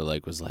video,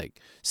 like was like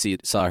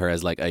saw her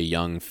as like a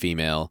young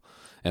female.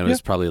 And it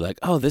was probably like,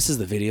 oh, this is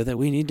the video that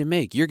we need to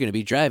make. You're going to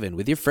be driving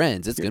with your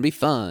friends. It's going to be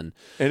fun.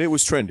 And it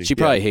was trending. She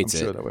probably hates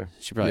I'm it. Sure that way.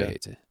 She probably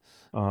hates it.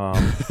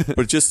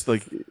 But just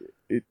like,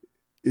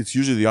 it's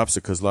usually the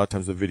opposite, because a lot of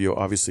times the video,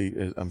 obviously,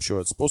 I'm sure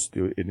it's supposed to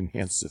do, it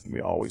enhances it for me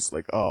always.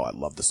 Like, oh, I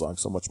love the song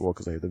so much more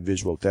because I have the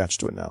visual attached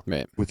to it now.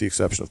 Right. With the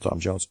exception of Tom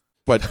Jones.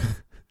 But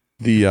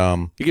you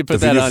could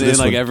put that on in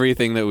like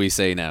everything that we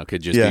say now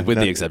could just be with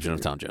the exception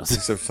of Tom Jones.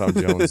 Except Tom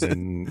Jones,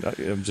 and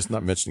I'm just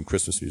not mentioning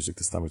Christmas music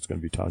this time. It's going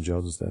to be Tom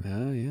Jones instead.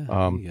 Oh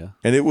yeah.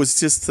 And it was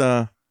just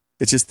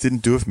it just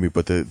didn't do it for me.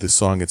 But the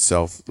song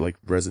itself like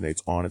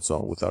resonates on its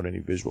own without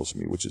any visuals for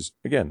me, which is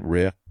again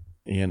rare,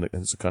 and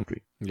it's a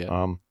country.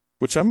 Yeah.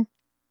 Which I'm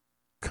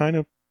kind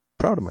of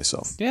proud of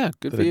myself. Yeah,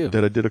 good for you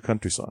that I did a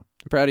country song.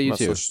 I'm proud of you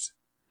too.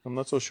 I'm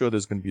not so sure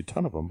there's going to be a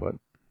ton of them, but.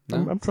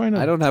 No, I'm trying to.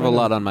 I don't have a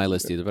lot on my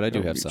list either, but I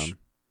do have some.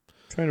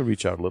 Trying to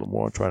reach out a little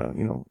more, try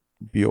to,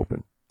 be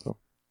open. So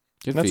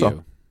good for you.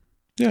 All.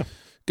 Yeah.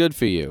 Good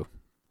for you.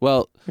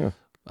 Well, yeah.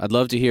 I'd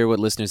love to hear what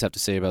listeners have to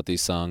say about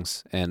these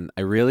songs, and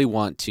I really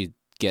want to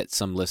get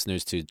some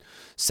listeners to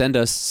send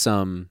us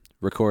some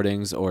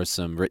recordings or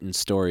some written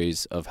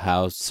stories of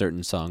how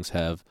certain songs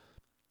have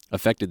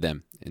affected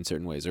them in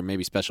certain ways, or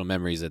maybe special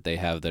memories that they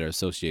have that are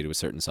associated with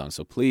certain songs.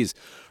 So please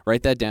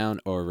write that down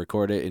or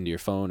record it into your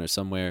phone or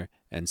somewhere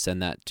and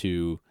send that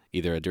to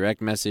either a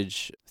direct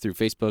message through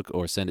Facebook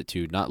or send it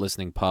to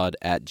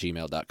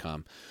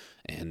notlisteningpod@gmail.com.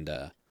 And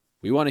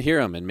we want to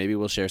hear them, and maybe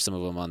we'll share some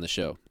of them on the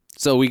show.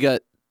 So we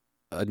got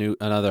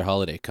another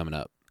holiday coming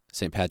up.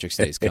 St. Patrick's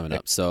Day is coming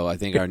up. So I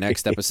think our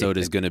next episode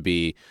is going to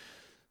be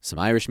some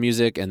Irish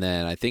music, and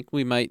then I think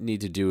we might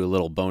need to do a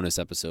little bonus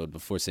episode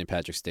before St.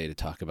 Patrick's Day to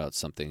talk about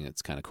something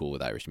that's kind of cool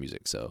with Irish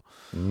music. So,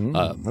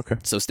 okay.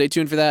 So stay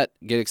tuned for that.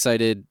 Get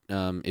excited.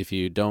 If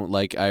you don't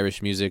like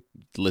Irish music,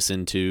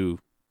 listen to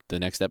the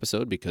next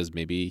episode, because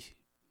maybe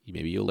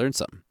you'll learn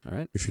something. All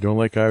right. If you don't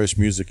like Irish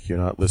music, you're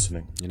not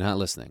listening. You're not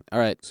listening. All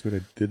right. See what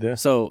I did there?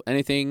 So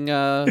anything?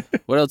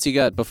 What else you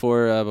got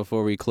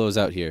before we close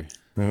out here?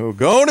 No,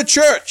 going to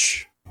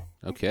church.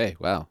 Okay.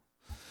 Wow.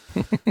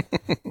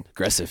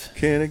 Aggressive.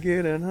 Can I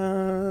get an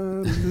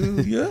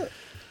hallelujah?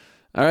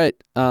 All right.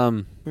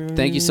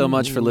 Thank you so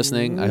much for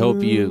listening. I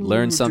hope you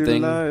learned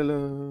something.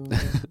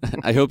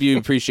 I hope you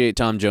appreciate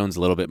Tom Jones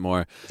a little bit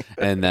more,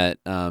 and that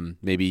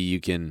maybe you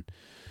can,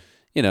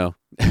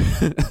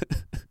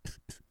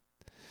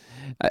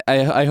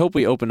 I hope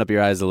we opened up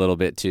your eyes a little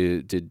bit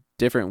to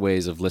different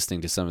ways of listening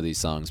to some of these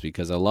songs,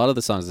 because a lot of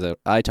the songs that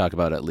I talk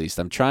about, at least,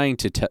 I'm trying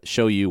to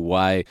show you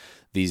why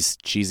these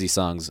cheesy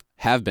songs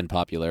have been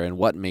popular and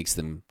what makes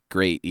them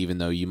great, even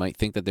though you might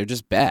think that they're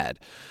just bad.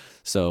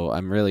 So I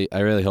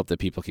really hope that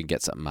people can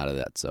get something out of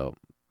that. So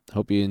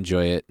hope you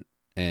enjoy it,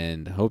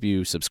 and hope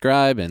you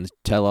subscribe and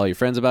tell all your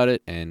friends about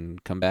it,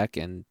 and come back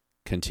and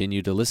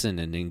continue to listen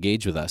and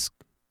engage with us.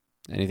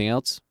 Anything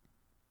else?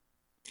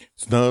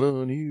 It's not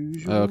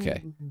unusual.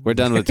 Okay. We're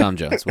done with Tom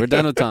Jones.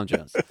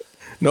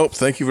 Nope.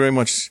 Thank you very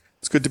much.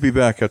 It's good to be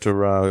back after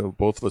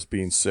both of us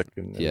being sick.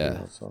 And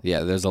yeah.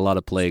 Yeah, there's a lot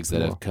of plagues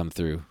that have come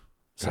through.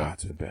 So.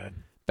 It's been bad.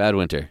 Bad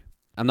winter.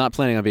 I'm not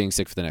planning on being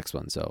sick for the next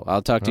one, so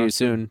I'll talk to you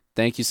soon.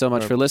 Thank you so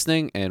much for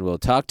listening, and we'll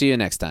talk to you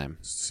next time.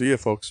 See you,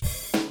 folks.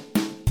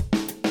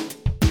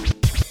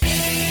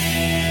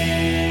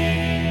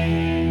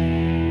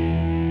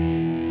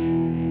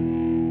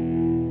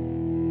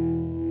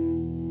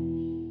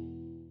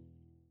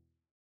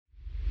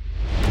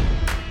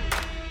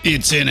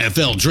 It's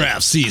NFL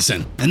draft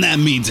season, and that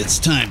means it's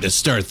time to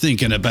start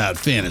thinking about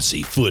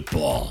fantasy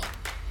football.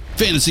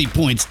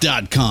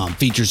 FantasyPoints.com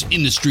features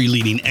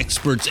industry-leading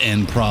experts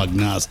and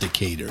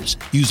prognosticators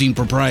using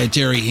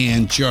proprietary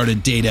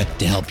hand-charted data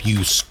to help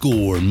you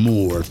score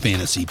more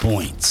fantasy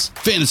points.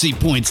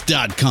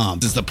 FantasyPoints.com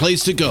is the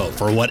place to go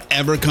for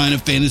whatever kind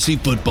of fantasy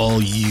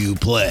football you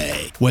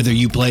play. Whether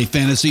you play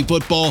fantasy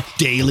football,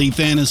 daily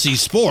fantasy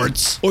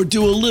sports, or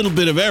do a little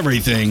bit of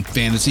everything,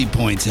 Fantasy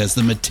Points has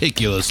the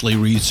meticulously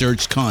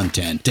researched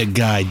content to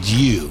guide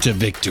you to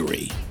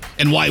victory.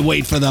 And why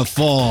wait for the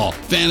fall?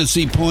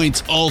 Fantasy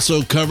Points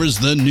also covers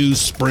the new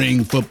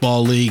spring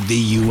football league,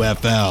 the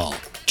UFL.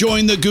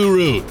 Join the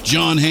guru,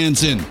 John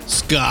Hansen,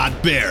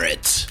 Scott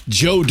Barrett,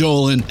 Joe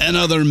Dolan, and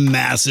other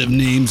massive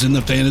names in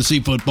the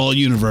fantasy football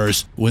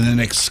universe with an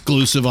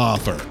exclusive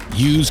offer.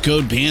 Use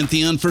code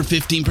Pantheon for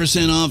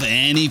 15% off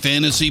any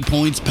Fantasy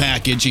Points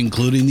package,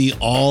 including the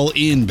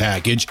all-in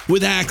package,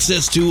 with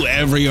access to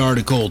every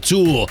article,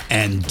 tool,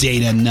 and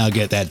data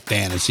nugget that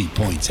Fantasy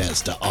Points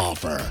has to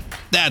offer.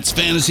 That's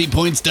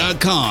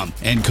FantasyPoints.com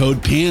and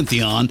code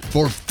Pantheon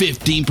for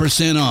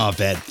 15% off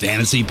at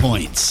Fantasy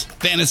Points.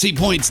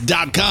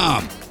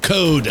 FantasyPoints.com,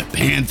 code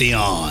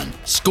Pantheon.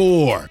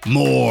 Score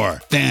more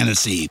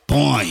fantasy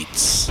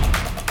points.